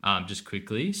just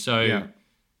quickly. So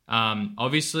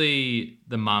Obviously,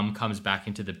 the mum comes back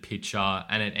into the picture,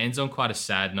 and it ends on quite a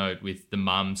sad note with the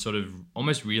mum sort of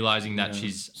almost realizing that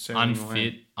she's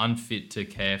unfit to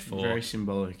care for. Very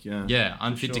symbolic, yeah. Yeah,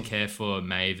 unfit to care for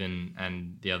Maeve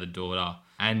and the other daughter.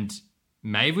 And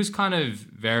Maeve was kind of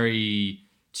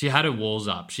she had her walls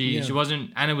up. She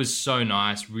wasn't, Anna was so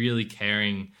nice, really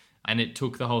caring, and it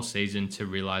took the whole season to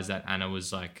realize that Anna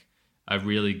was like a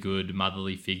really good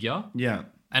motherly figure. Yeah.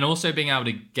 And also being able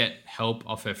to get help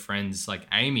off her friends like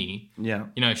Amy. Yeah.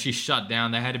 You know, she shut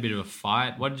down. They had a bit of a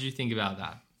fight. What did you think about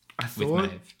that with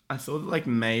Maeve? I thought that, like,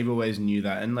 Maeve always knew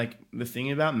that. And, like, the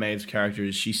thing about Maeve's character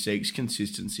is she seeks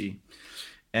consistency.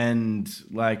 And,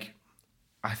 like,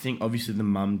 I think obviously the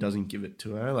mum doesn't give it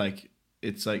to her. Like,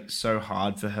 it's, like, so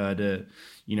hard for her to,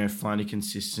 you know, find a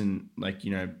consistent, like,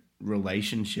 you know,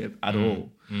 relationship at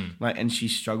all. Like, and she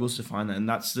struggles to find that. And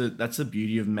that's the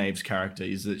beauty of Maeve's character,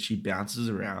 is that she bounces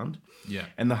around. Yeah.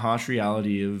 And the harsh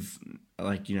reality of,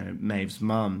 like, you know, Maeve's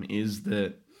mum is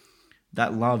that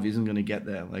love isn't going to get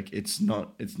there. Like, it's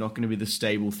not going to be the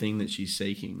stable thing that she's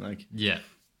seeking. Like, yeah.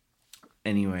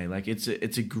 Anyway, like, it's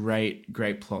a great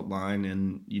plot line.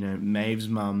 And, you know, Maeve's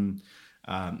mum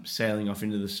sailing off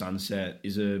into the sunset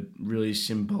is a really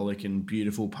symbolic and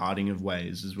beautiful parting of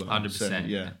ways as well. 100%. So,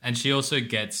 yeah. And she also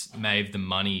gets Maeve the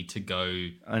money to go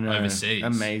overseas.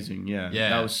 Amazing, yeah.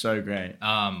 That was so great.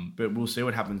 But we'll see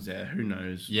what happens there. Who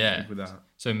knows? Yeah. With that.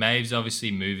 So Maeve's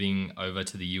obviously moving over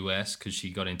to the US because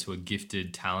she got into a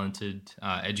gifted, talented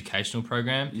educational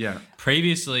program. Yeah.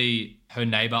 Previously, her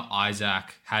neighbor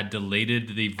Isaac had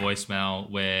deleted the voicemail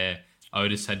where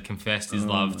Otis had confessed his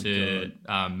love to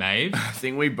Maeve. I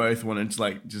think we both wanted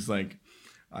to just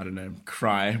I don't know,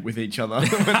 cry with each other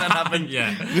when that happened.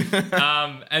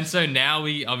 Yeah. And so now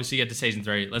we obviously get to season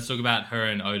 3. Let's talk about her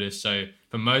and Otis. So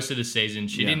for most of the season,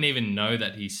 she didn't even know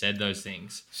that he said those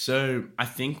things. So I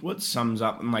think what sums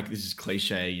up, and like this is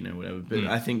cliche, you know, whatever, but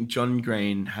I think John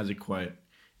Green has a quote,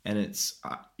 and it's,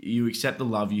 you accept the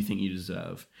love you think you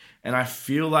deserve. And I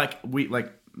feel like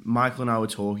Michael and I were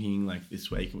talking like this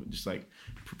week, just like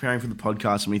preparing for the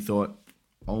podcast, and we thought,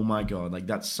 oh my God, like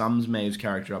that sums Maeve's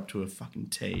character up to a fucking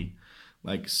T.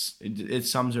 Like it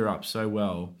sums her up so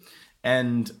well.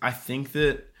 And I think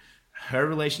that her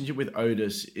relationship with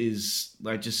Otis is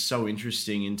like just so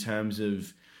interesting in terms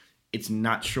of it's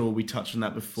natural. We touched on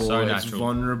that before. So natural. It's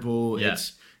vulnerable. Yeah.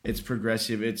 It's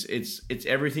progressive. It's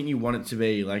everything you want it to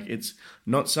be. Like, it's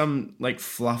not some like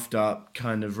fluffed up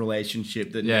kind of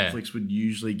relationship that Netflix would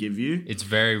usually give you. It's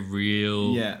very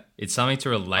real. Yeah. It's something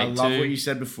to relate to. I love what you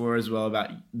said before as well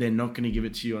about they're not going to give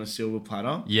it to you on a silver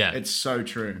platter. Yeah. It's so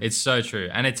true. It's so true.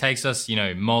 And it takes us, you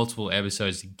know, multiple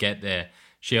episodes to get there.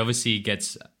 She obviously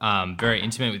gets very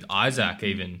intimate with Isaac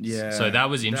even. Yeah. So that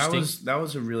was interesting. That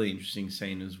was a really interesting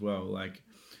scene as well. Like,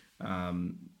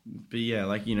 but yeah,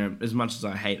 like, you know, as much as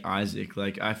I hate Isaac,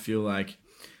 like, I feel like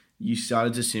you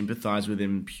started to sympathize with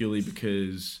him purely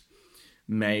because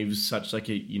Maeve's such like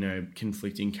a, you know,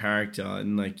 conflicting character.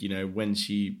 And like, you know, when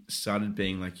she started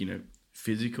being like, you know,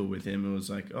 physical with him, it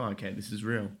was like, oh, okay, this is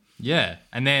real. Yeah.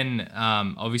 And then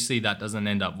obviously that doesn't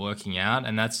end up working out.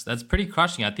 And that's pretty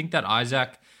crushing. I think that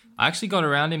Isaac, I actually got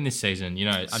around him this season, you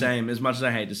know. Same, as much as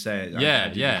I hate to say it. Yeah, I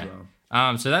did yeah. as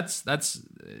well. So that's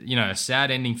you know, a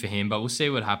sad ending for him, but we'll see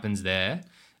what happens there.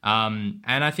 And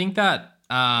I think that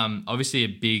obviously a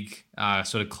big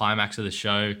sort of climax of the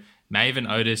show, Maeve and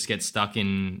Otis get stuck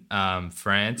in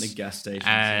France. The gas station.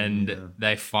 And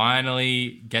they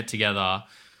finally get together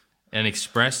and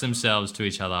express themselves to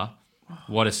each other.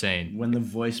 What a scene. When the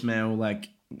voicemail like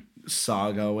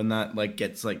saga, when that like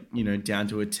gets like, you know, down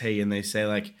to a T, and they say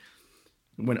like,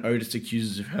 when Otis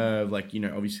accuses her of like, you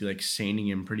know, obviously like scening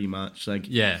him pretty much, like,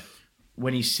 yeah,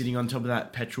 when he's sitting on top of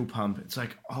that petrol pump, it's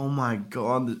like, oh my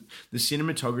God, the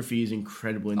cinematography is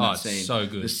incredible in that scene. It's so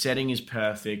good. The setting is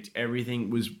perfect. Everything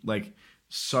was like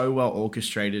so well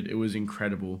orchestrated. It was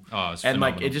incredible. Oh, it's and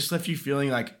phenomenal. like it just left you feeling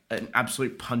like an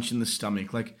absolute punch in the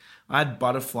stomach. Like, I had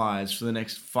butterflies for the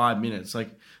next 5 minutes. Like,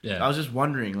 I was just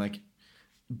wondering, like,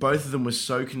 both of them were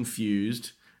so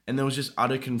confused. And there was just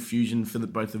utter confusion for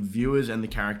both the viewers and the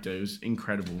character. It was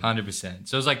incredible. 100%.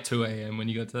 So it was like 2 a.m. when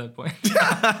you got to that point?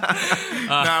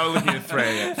 No, we're looking at 3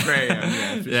 a.m. 3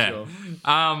 a.m., yeah, for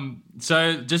sure.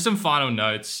 So just some final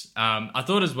notes. I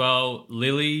thought as well,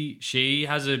 Lily, she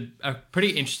has a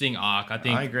pretty interesting arc. I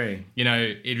think. I agree. You know,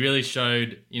 it really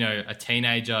showed, you know, a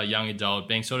teenager, young adult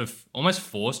being sort of almost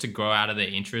forced to grow out of their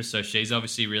interests. So she's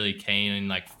obviously really keen in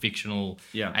like fictional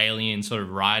alien sort of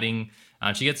writing.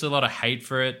 She gets a lot of hate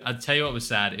for it. I'll tell you what was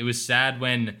sad. It was sad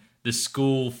when the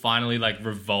school finally like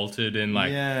revolted and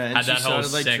and had she that whole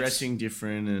started, like, sex. dressing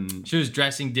different, and She was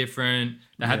dressing different.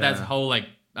 They had that whole like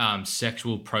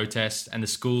sexual protests, and the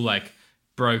school like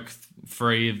broke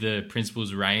free of the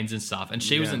principal's reins and stuff, and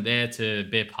she wasn't there to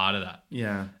be a part of that.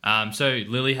 Yeah. So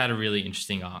Lily had a really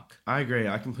interesting arc. I agree.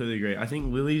 I completely agree. I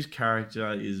think Lily's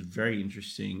character is very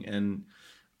interesting, and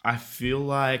I feel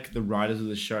like the writers of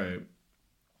the show,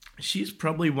 she's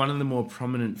probably one of the more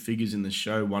prominent figures in the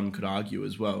show, one could argue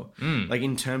as well. Like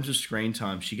in terms of screen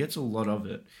time, she gets a lot of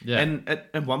it. Yeah. And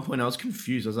at one point I was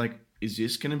confused. I was like, is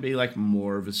this going to be like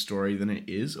more of a story than it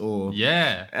is? Or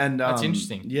and that's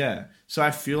interesting. Yeah. So I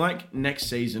feel like next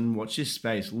season, watch this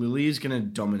space, Lily is going to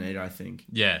dominate, I think.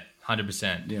 Yeah,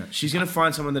 100%. Yeah. She's going to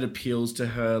find someone that appeals to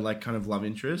her like kind of love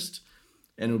interest.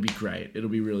 And it'll be great. It'll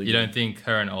be really good. You don't think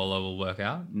her and Ola will work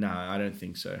out? No, I don't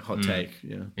think so. Hot take.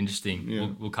 Yeah. Interesting. Yeah.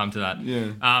 We'll come to that.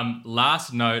 Yeah.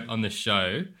 Last note on the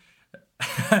show.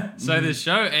 So the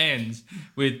show ends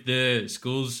with the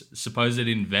school's supposed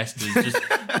investors just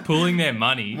pulling their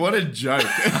money. What a joke.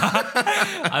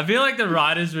 I feel like the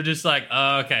writers were just like,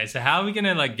 oh, okay, so how are we going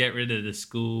to like get rid of the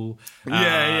school? Twiddling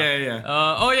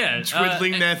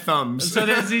their thumbs. So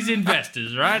there's these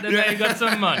investors, right? And they got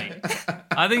some money.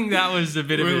 I think that was a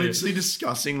bit of We're literally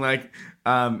discussing like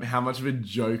how much of a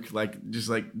joke like just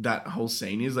like that whole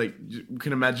scene is. Like you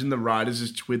can imagine the writers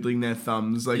just twiddling their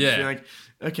thumbs, like being like,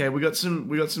 okay, we got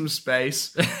some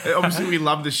space. Obviously we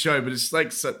love the show, but it's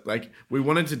like we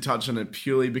wanted to touch on it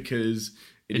purely because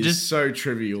it is just so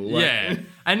trivial. Like,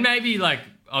 and maybe like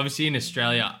obviously in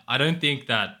Australia, I don't think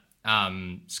that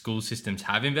school systems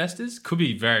have investors. Could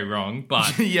be very wrong,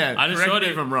 but I just thought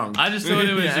if I'm wrong. I just thought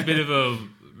it was a bit of a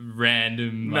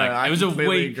random. Like, it was a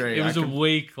weak. Agree. It was a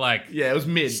weak like. Yeah, it was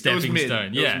mid. Stepping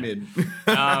stone. It was mid.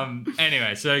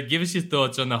 Anyway, so give us your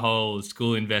thoughts on the whole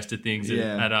school investor things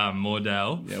at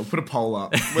Moordale. Yeah, we'll put a poll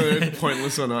up whether it's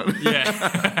pointless or not.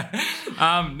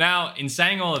 Now, in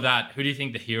saying all of that, who do you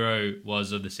think the hero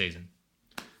was of the season?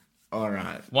 All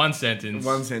right. One sentence.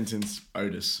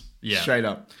 Otis. Yeah. Straight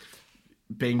up.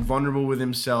 Being vulnerable with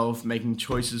himself, making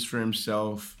choices for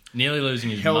himself. Nearly losing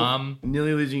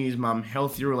his mum.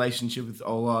 Healthy relationship with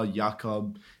Ola,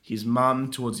 Jakob. His mum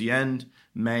towards the end.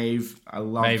 Maeve. I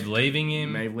love Maeve leaving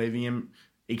him.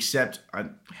 Except I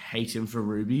hate him for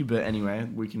Ruby. But anyway,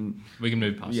 we can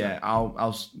move past that. Yeah,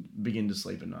 I'll begin to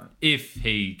sleep at night. If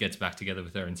he gets back together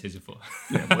with her in season 4.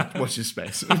 Yeah, watch your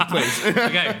space. Please.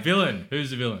 Okay, villain.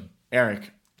 Who's the villain?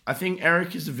 Eric. I think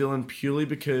Eric is the villain purely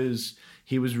because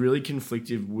he was really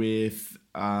conflicted with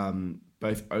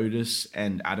both Otis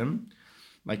and Adam.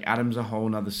 Like, Adam's a whole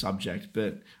nother subject,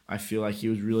 but I feel like he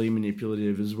was really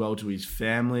manipulative as well to his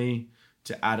family,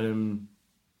 to Adam.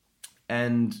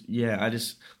 And yeah, I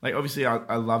just like, obviously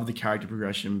I love the character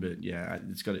progression, but yeah,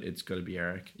 it's got to be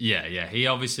Eric. Yeah. He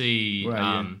obviously,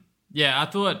 I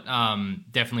thought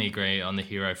definitely agree on the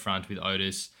hero front with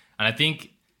Otis. And I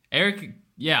think Eric,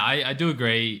 I do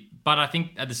agree. But I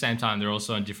think at the same time, they're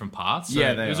also on different paths. So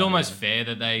it was almost fair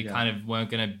that they kind of weren't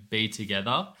going to be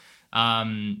together.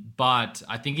 But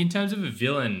I think in terms of a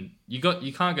villain, you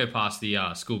can't go past the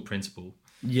school principal.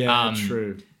 Yeah,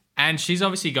 true. And she's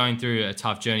obviously going through a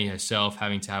tough journey herself,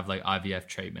 having to have like IVF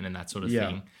treatment and that sort of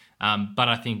thing. But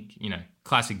I think,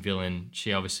 classic villain,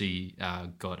 she obviously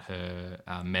got her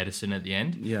medicine at the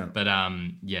end. Yeah. But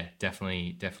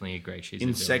definitely agree. She's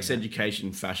in sex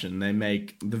education fashion, they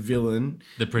make the villain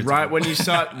the principal.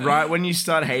 Right when you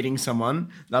start hating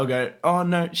someone, they'll go, "Oh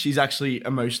no, she's actually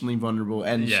emotionally vulnerable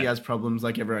and she has problems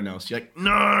like everyone else." You're like,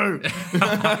 "No,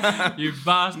 you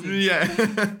bastard!"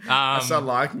 Yeah, I start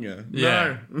liking her.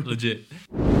 Yeah, no. Legit.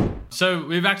 So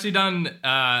we've actually done,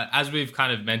 as we've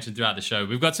kind of mentioned throughout the show,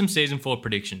 we've got some season 4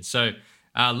 predictions. So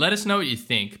let us know what you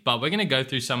think, but we're going to go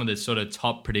through some of the sort of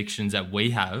top predictions that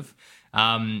we have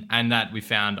and that we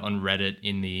found on Reddit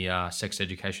in the sex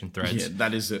education threads. Yeah,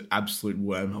 that is an absolute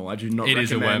wormhole. I do not recommend. It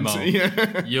is a wormhole.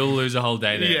 Yeah. You'll lose a whole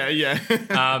day there. Yeah.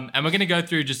 And we're going to go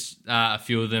through just a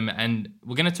few of them, and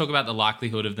we're going to talk about the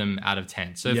likelihood of them out of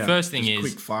 10. So the first thing is...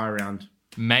 quick fire round.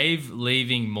 Maeve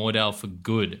leaving Moordale for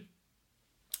good.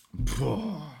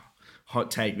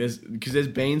 Hot take. There's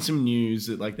been some news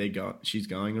that she's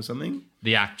going or something.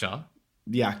 The actor,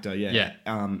 yeah.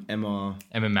 Emma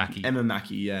Mackey. Emma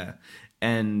Mackey, yeah.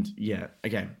 And yeah,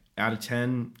 okay. Out of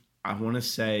 10, I'm gonna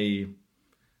say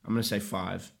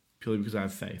 5, purely because I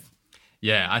have faith.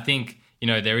 Yeah, I think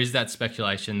there is that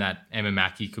speculation that Emma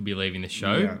Mackey could be leaving the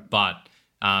show, but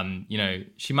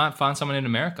she might find someone in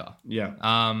America. Yeah.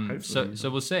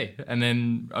 So we'll see. And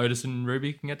then Otis and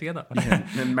Ruby can get together. Yeah,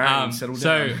 and marry and settle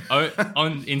down. So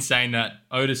in saying that,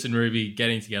 Otis and Ruby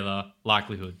getting together,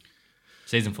 likelihood.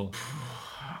 Season 4.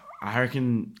 I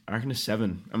reckon a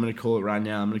 7. I'm going to call it right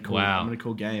now. I'm going to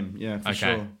call game. Yeah, for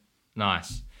sure.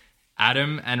 Nice.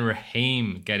 Adam and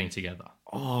Raheem getting together.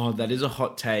 Oh, that is a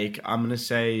hot take. I'm going to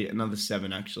say another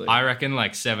 7, actually. I reckon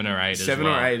like 7 or 8 7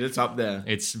 or 8, it's up there.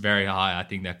 It's very high. I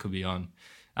think that could be on.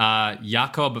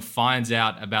 Jakob finds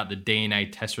out about the DNA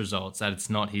test results that it's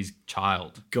not his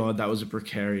child. God, that was a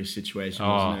precarious situation,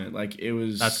 wasn't it? Like, it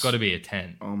was... That's got to be a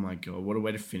 10. Oh, my God. What a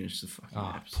way to finish the fucking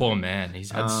episode. Poor man.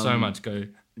 He's had so much go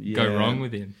wrong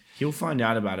with him. He'll find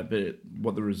out about it, but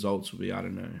what the results will be, I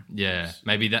don't know. Yeah,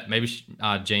 maybe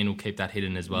Gene will keep that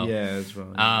hidden as well. Yeah, as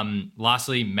well. Yeah.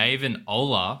 Lastly, Maeve and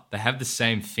Ola, they have the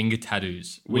same finger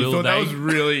tattoos. We thought that was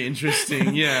really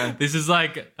interesting, yeah. This is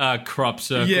like crop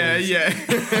circles.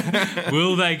 Yeah.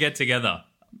 Will they get together?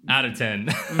 Out of 10.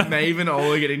 Maeve and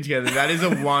Ola getting together. That is a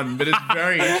 1, but it's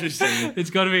very interesting. It's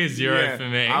got to be a 0 for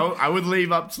me. I would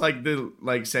leave up to like the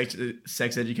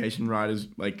sex education writers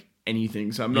like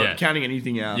anything, so I'm not counting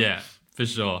anything out. Yeah, for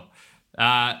sure.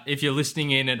 If you're listening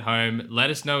in at home,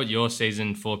 let us know what your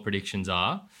season 4 predictions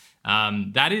are.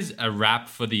 That is a wrap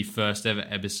for the first ever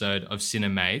episode of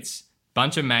Cinemates.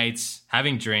 Bunch of mates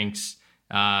having drinks,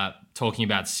 talking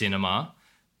about cinema.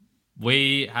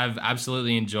 We have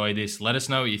absolutely enjoyed this. Let us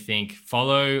know what you think.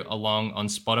 Follow along on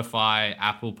Spotify,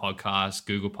 Apple Podcasts,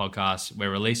 Google Podcasts. We're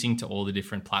releasing to all the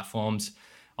different platforms.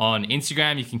 On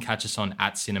Instagram, you can catch us on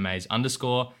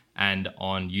 @cinemaze_. And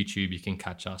on YouTube, you can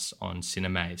catch us on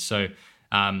Cinemaze. So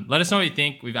let us know what you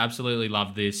think. We've absolutely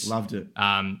loved this. Loved it.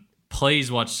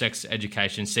 Please watch Sex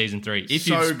Education Season 3 if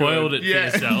you've spoiled it for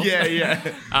yourself.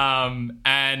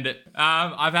 And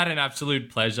I've had an absolute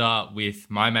pleasure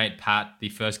with my mate Pat, the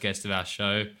first guest of our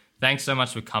show. Thanks so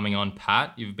much for coming on,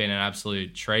 Pat. You've been an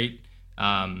absolute treat.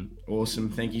 Awesome.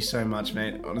 Thank you so much,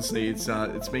 mate. Honestly,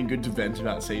 it's been good to vent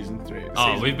about season 3.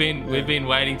 We've been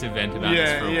waiting to vent about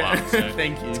this for a while. So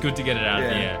thank you. It's good to get it out of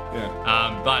the air.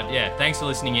 Yeah. But yeah, thanks for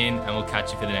listening in, and we'll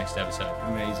catch you for the next episode.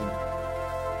 Amazing.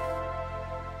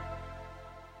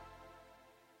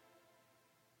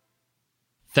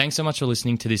 Thanks so much for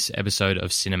listening to this episode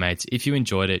of Cinemates. If you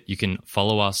enjoyed it, you can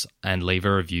follow us and leave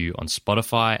a review on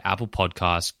Spotify, Apple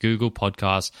Podcasts, Google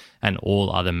Podcasts, and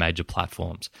all other major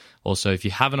platforms. Also, if you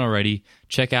haven't already,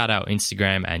 check out our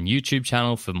Instagram and YouTube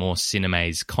channel for more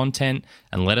Cinemaze content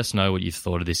and let us know what you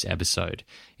thought of this episode.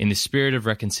 In the spirit of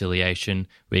reconciliation,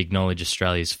 we acknowledge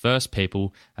Australia's first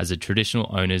people as the traditional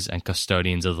owners and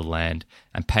custodians of the land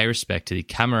and pay respect to the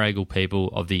Camaragal people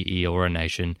of the Eora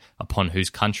Nation upon whose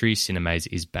country Cinemaze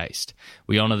is based.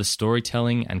 We honour the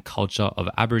storytelling and culture of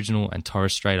Aboriginal and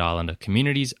Torres Strait Islander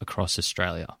communities across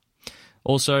Australia.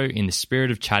 Also, in the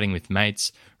spirit of chatting with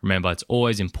mates, remember it's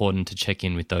always important to check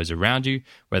in with those around you,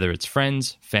 whether it's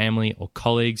friends, family, or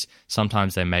colleagues.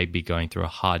 Sometimes they may be going through a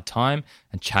hard time,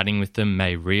 and chatting with them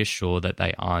may reassure that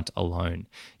they aren't alone.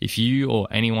 If you or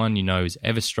anyone you know is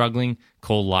ever struggling,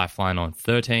 call Lifeline on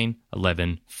 13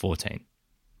 11 14.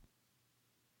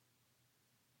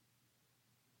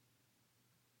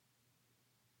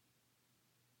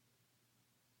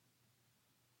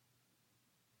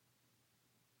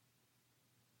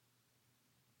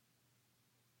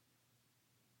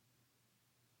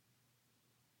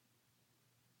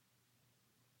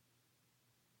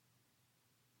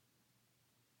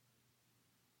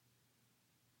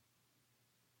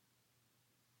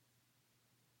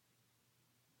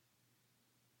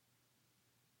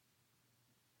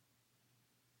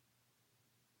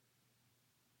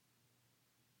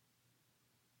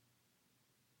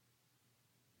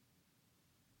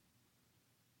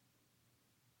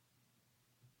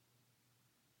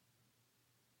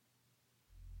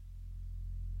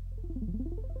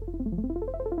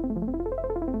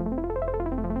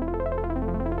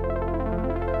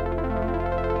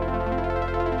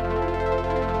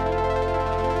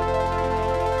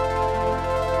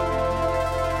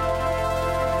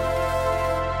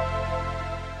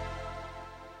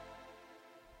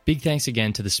 Big thanks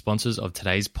again to the sponsors of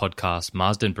today's podcast,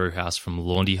 Marsden Brewhouse from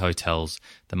Laundy Hotels.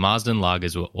 The Marsden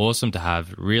lagers were awesome to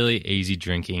have, really easy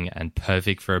drinking and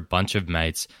perfect for a bunch of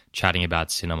mates chatting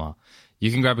about cinema.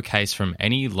 You can grab a case from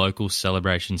any local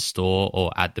Celebration store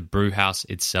or at the brewhouse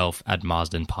itself at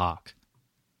Marsden Park.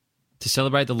 To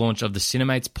celebrate the launch of the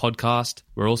Cinemates podcast,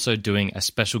 we're also doing a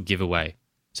special giveaway.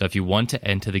 So if you want to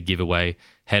enter the giveaway,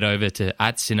 head over to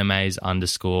 @Cinemaze_ on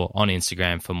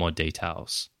Instagram for more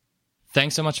details.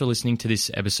 Thanks so much for listening to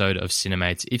this episode of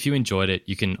Cinemates. If you enjoyed it,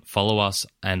 you can follow us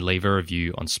and leave a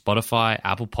review on Spotify,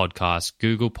 Apple Podcasts,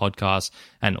 Google Podcasts,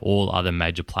 and all other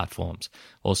major platforms.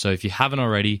 Also, if you haven't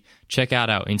already, Check out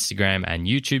our Instagram and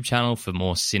YouTube channel for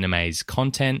more Cinemaze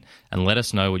content and let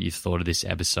us know what you thought of this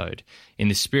episode. In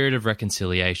the spirit of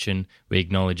reconciliation, we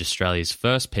acknowledge Australia's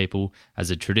first people as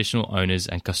the traditional owners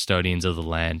and custodians of the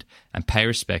land and pay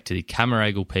respect to the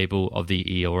Camaragal people of the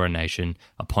Eora Nation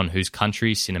upon whose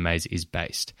country Cinemaze is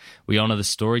based. We honour the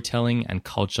storytelling and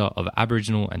culture of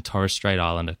Aboriginal and Torres Strait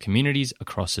Islander communities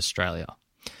across Australia.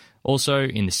 Also,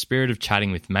 in the spirit of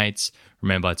chatting with mates,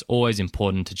 remember it's always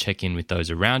important to check in with those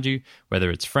around you,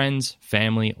 whether it's friends,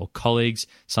 family, or colleagues.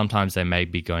 Sometimes they may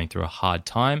be going through a hard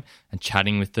time, and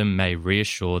chatting with them may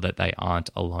reassure that they aren't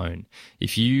alone.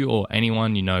 If you or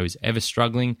anyone you know is ever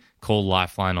struggling, call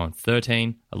Lifeline on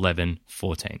 13 11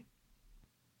 14.